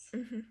practice.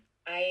 Mm-hmm.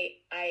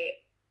 I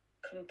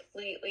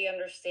completely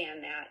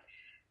understand that,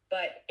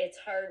 but it's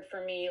hard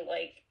for me,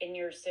 like in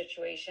your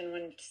situation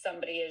when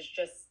somebody is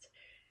just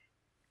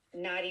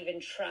not even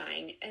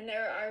trying. And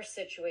there are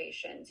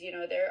situations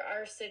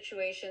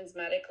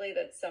medically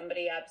that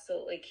somebody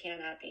absolutely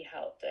cannot be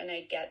helped. And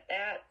I get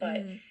that.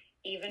 But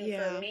even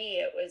for me,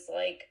 it was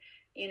like,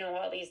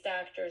 all these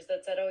doctors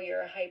that said, oh,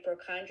 you're a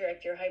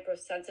hypochondriac, you're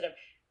hypersensitive.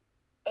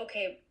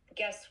 okay,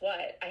 guess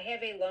what? I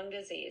have a lung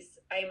disease.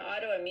 I'm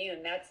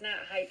autoimmune. That's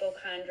not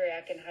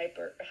hypochondriac and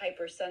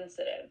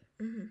hypersensitive.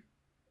 Mm-hmm.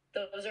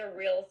 Those are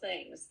real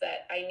things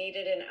that I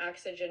needed an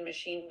oxygen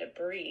machine to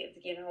breathe.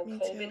 You know, Me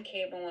COVID too.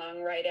 came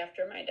along right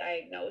after my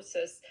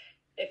diagnosis.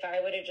 If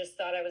I would have just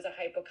thought I was a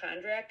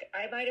hypochondriac,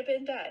 I might have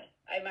been dead.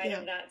 I might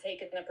have not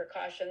taken the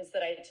precautions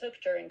that I took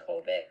during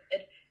COVID,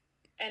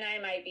 and I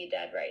might be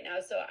dead right now.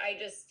 So I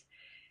just,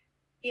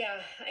 yeah,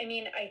 I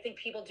mean, I think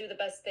people do the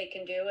best they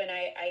can do, and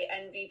I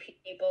envy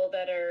people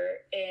that are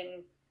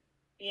in,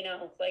 you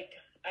know, like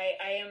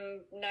I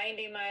am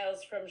 90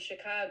 miles from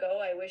Chicago.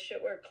 I wish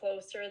it were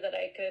closer that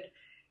I could,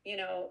 you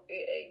know,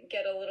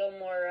 get a little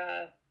more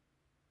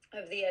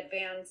of the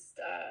advanced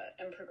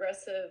and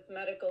progressive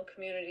medical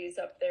communities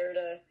up there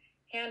to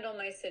handle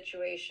my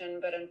situation.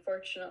 But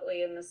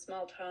unfortunately, in the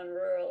small town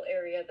rural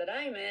area that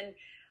I'm in,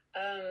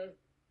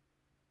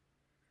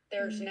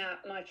 there's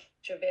not much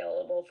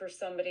available for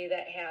somebody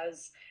that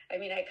has, I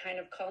mean, I kind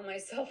of call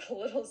myself a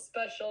little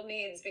special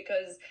needs,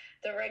 because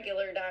the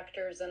regular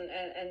doctors and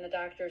the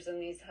doctors in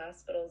these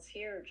hospitals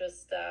here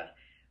just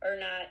are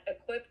not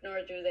equipped, nor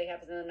do they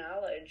have the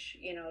knowledge,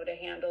 you know, to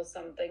handle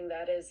something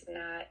that is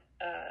not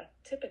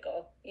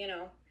typical, you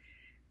know.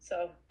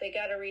 So they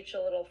got to reach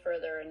a little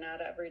further, and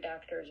not every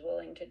doctor is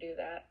willing to do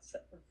that. So.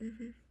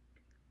 Mm-hmm.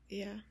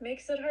 Yeah.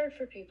 Makes it hard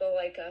for people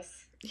like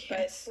us.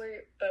 Yes.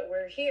 But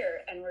we're here,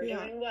 and we're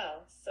doing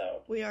well.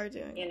 So we are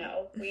doing, you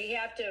know, well. we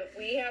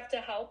have to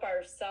help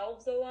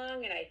ourselves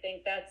along, and I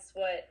think that's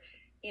what,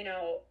 you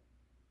know,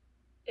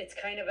 it's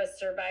kind of a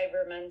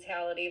survivor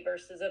mentality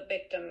versus a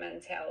victim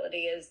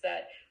mentality, is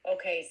that,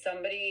 okay,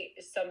 somebody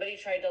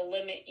tried to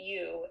limit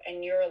you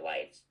and your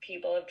life.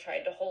 People have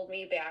tried to hold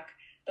me back,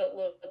 but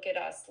look at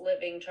us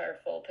living to our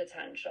full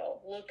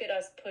potential. Look at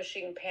us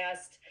pushing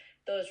past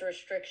those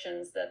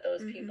restrictions that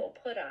those people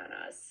put on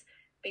us,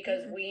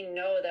 because we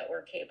know that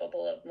we're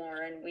capable of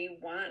more, and we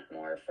want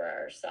more for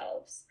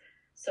ourselves.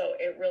 So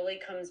it really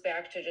comes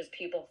back to just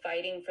people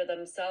fighting for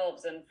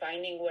themselves and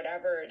finding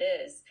whatever it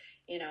is.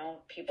 You know,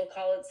 people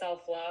call it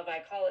self-love.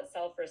 I call it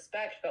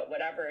self-respect, but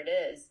whatever it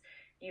is,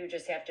 you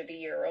just have to be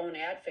your own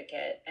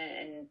advocate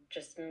and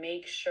just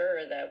make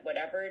sure that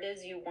whatever it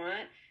is you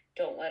want,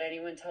 don't let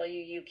anyone tell you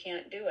you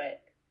can't do it.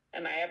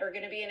 Am I ever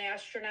going to be an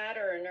astronaut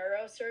or a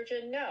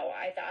neurosurgeon? No,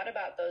 I thought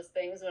about those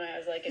things when I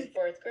was like in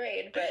 4th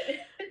grade, but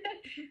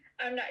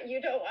I'm not,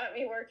 you don't want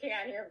me working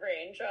on your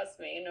brain, trust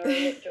me, nor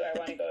do I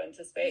want to go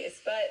into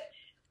space. But,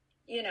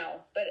 you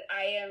know, but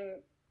I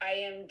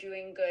am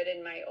doing good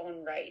in my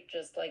own right,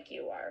 just like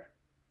you are.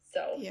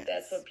 So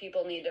That's what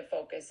people need to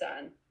focus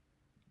on.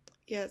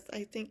 Yes,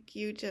 I think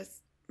you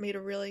just made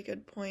a really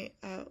good point.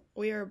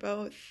 We are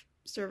both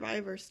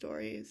survivor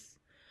stories.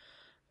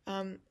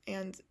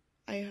 And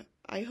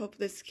I hope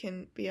this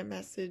can be a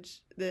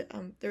message that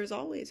there's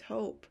always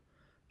hope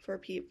for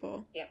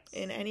people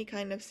in any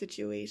kind of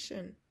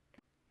situation.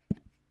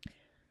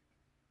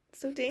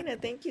 So Dana,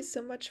 thank you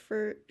so much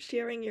for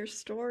sharing your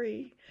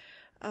story.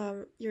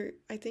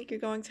 I think you're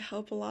going to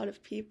help a lot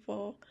of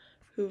people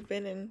who've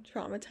been in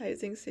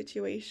traumatizing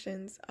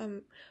situations.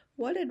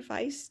 What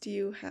advice do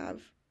you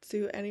have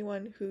to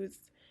anyone who's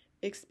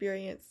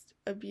experienced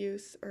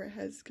abuse or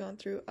has gone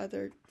through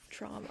other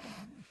trauma?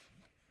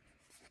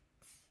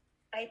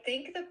 I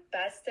think the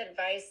best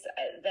advice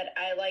that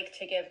I like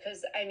to give,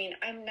 because I mean,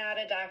 I'm not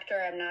a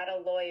doctor, I'm not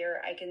a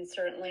lawyer. I can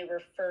certainly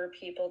refer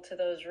people to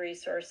those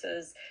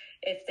resources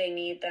if they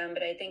need them.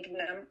 But I think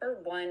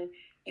number one,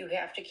 you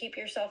have to keep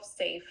yourself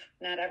safe.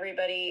 Not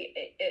everybody,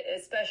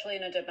 especially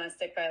in a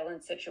domestic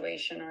violence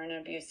situation or an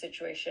abuse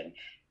situation,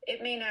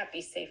 it may not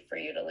be safe for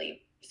you to leave.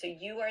 So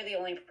you are the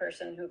only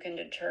person who can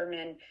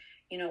determine,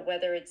 you know,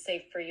 whether it's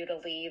safe for you to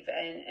leave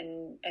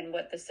and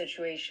what the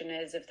situation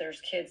is, if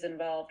there's kids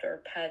involved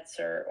or pets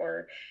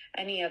or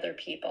any other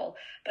people.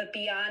 But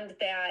beyond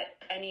that,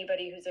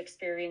 anybody who's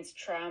experienced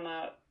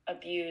trauma,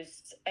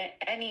 abuse,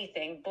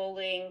 anything,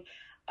 bullying,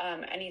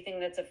 anything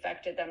that's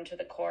affected them to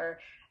the core,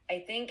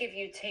 I think if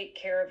you take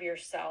care of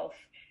yourself,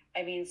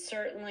 I mean,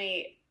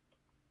 certainly,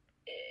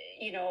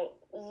 you know,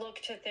 look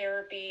to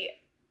therapy.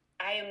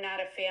 I am not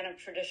a fan of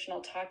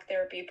traditional talk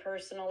therapy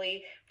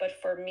personally, but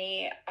for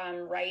me,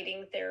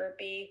 writing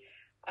therapy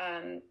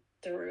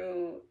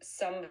through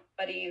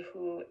somebody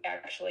who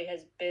actually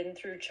has been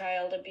through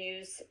child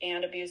abuse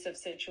and abusive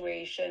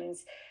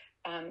situations,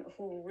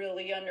 who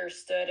really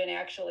understood and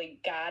actually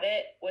got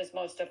it, was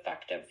most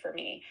effective for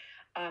me.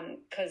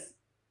 Because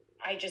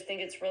I just think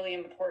it's really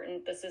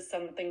important. This is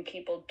something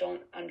people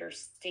don't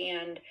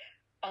understand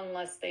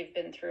unless they've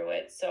been through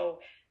it. So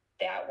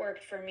that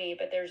worked for me.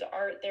 But there's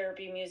art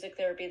therapy, music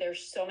therapy.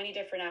 There's so many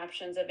different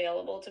options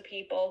available to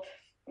people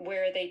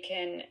where they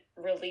can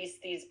release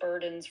these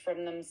burdens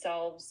from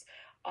themselves,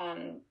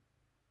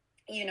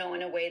 you know,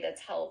 in a way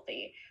that's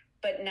healthy.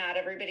 But not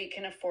everybody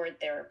can afford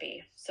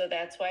therapy. So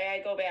that's why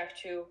I go back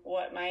to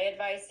what my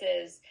advice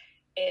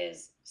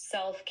is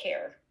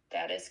self-care.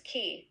 That is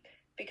key.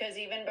 Because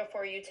even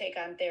before you take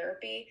on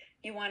therapy,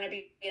 you want to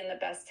be in the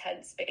best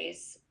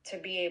headspace to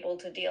be able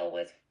to deal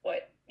with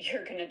what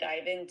you're going to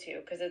dive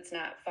into, because it's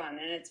not fun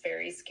and it's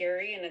very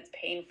scary and it's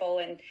painful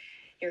and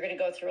you're going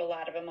to go through a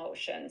lot of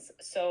emotions.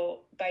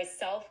 So by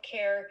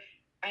self-care,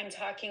 I'm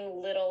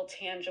talking little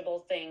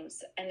tangible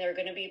things, and they're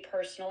going to be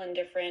personal and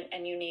different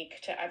and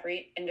unique to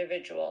every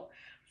individual.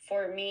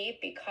 For me,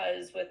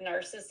 because with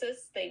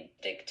narcissists, they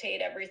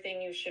dictate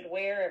everything you should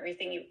wear,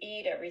 everything you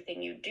eat,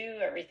 everything you do,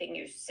 everything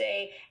you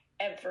say,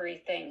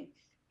 everything.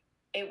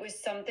 It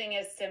was something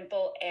as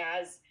simple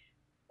as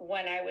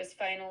when I was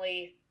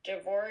finally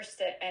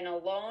divorced and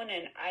alone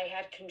and I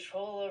had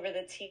control over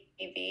the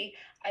TV,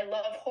 I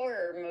love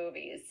horror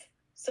movies.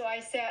 So I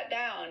sat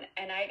down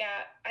and I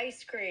got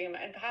ice cream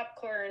and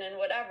popcorn and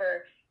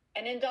whatever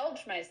and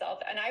indulged myself.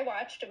 And I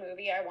watched a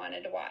movie I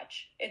wanted to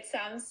watch. It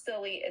sounds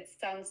silly. It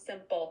sounds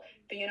simple.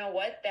 But you know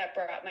what? That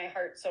brought my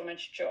heart so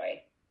much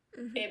joy.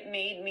 Mm-hmm. It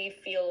made me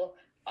feel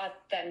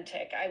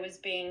authentic. I was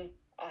being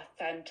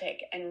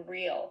authentic and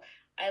real.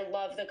 I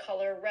love the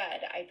color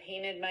red. I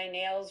painted my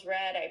nails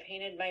red. I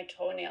painted my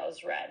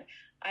toenails red.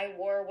 I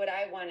wore what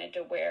I wanted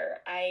to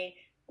wear. I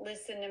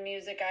listened to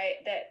music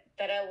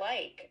that I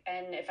like.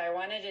 And if I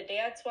wanted to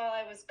dance while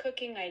I was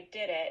cooking, I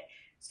did it.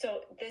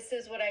 So this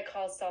is what I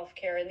call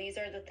self-care. And these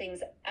are the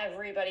things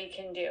everybody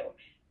can do.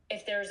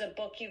 If there's a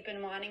book you've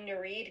been wanting to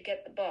read,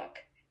 get the book.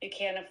 You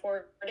can't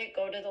afford it,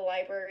 go to the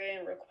library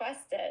and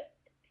request it.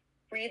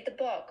 Read the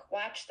book,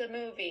 watch the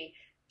movie,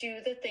 do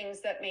the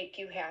things that make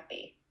you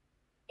happy.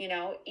 You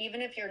know,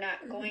 even if you're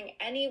not going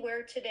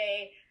anywhere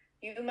today,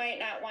 you might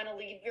not want to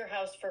leave your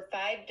house for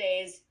 5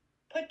 days.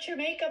 Put your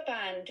makeup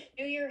on,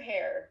 do your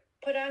hair,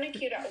 put on a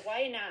cute outfit.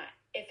 Why not?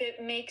 If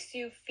it makes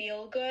you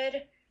feel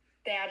good,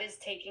 that is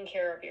taking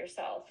care of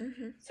yourself.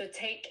 Mm-hmm. So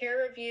take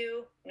care of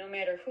you, no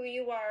matter who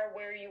you are,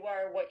 where you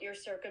are, what your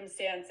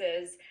circumstance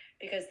is,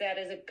 because that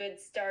is a good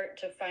start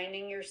to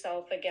finding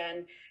yourself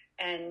again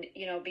and,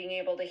 you know, being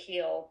able to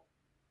heal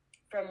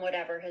from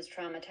whatever has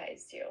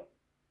traumatized you.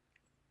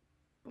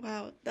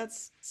 Wow,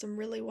 that's some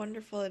really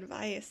wonderful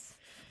advice.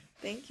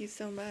 Thank you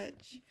so much.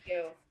 Thank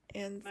you.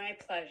 And my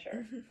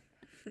pleasure.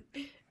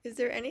 Is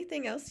there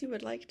anything else you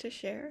would like to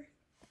share?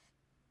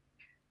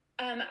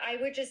 I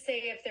would just say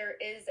if there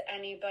is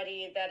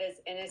anybody that is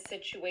in a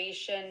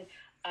situation,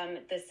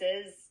 this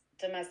is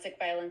Domestic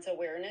Violence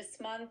Awareness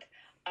Month,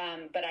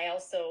 but I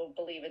also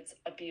believe it's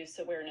Abuse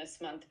Awareness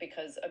Month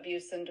because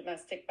abuse and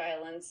domestic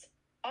violence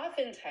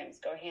oftentimes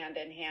go hand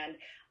in hand.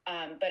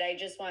 But I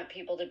just want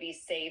people to be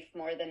safe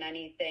more than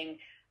anything.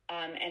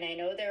 And I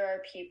know there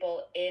are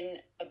people in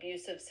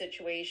abusive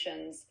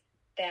situations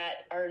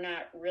that are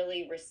not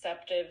really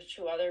receptive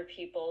to other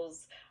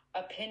people's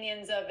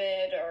opinions of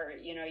it, or,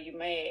 you know, you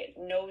may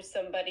know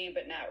somebody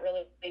but not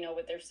really know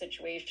what their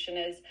situation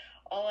is.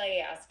 All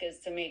I ask is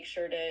to make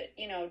sure to,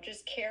 you know,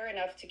 just care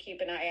enough to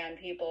keep an eye on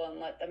people and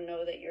let them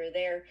know that you're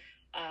there.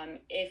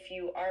 If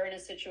you are in a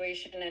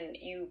situation and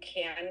you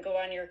can go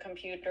on your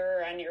computer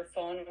or on your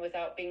phone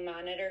without being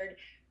monitored,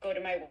 go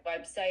to my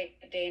website,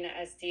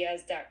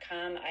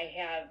 danasdiaz.com. I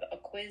have a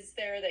quiz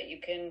there that you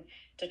can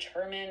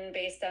determine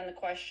based on the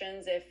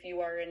questions if you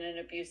are in an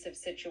abusive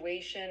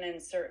situation.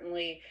 And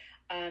certainly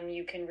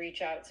you can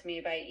reach out to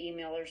me by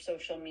email or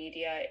social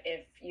media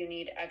if you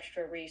need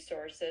extra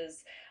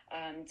resources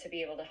to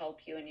be able to help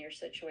you in your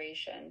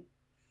situation.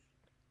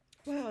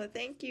 Wow,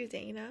 thank you,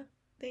 Dana.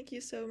 Thank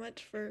you so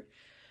much for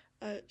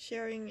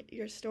sharing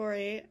your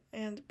story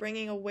and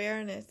bringing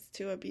awareness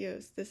to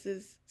abuse. This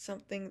is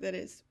something that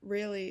is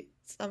really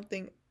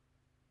something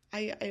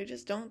I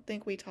just don't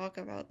think we talk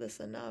about this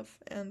enough.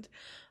 And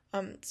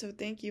so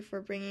thank you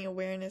for bringing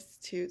awareness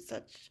to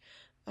such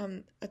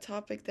a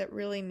topic that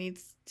really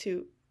needs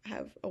to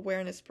have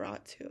awareness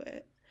brought to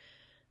it.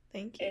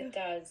 Thank you. It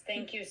does.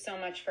 Thank you so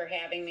much for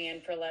having me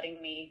and for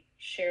letting me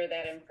share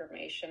that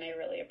information. I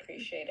really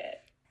appreciate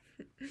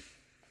it.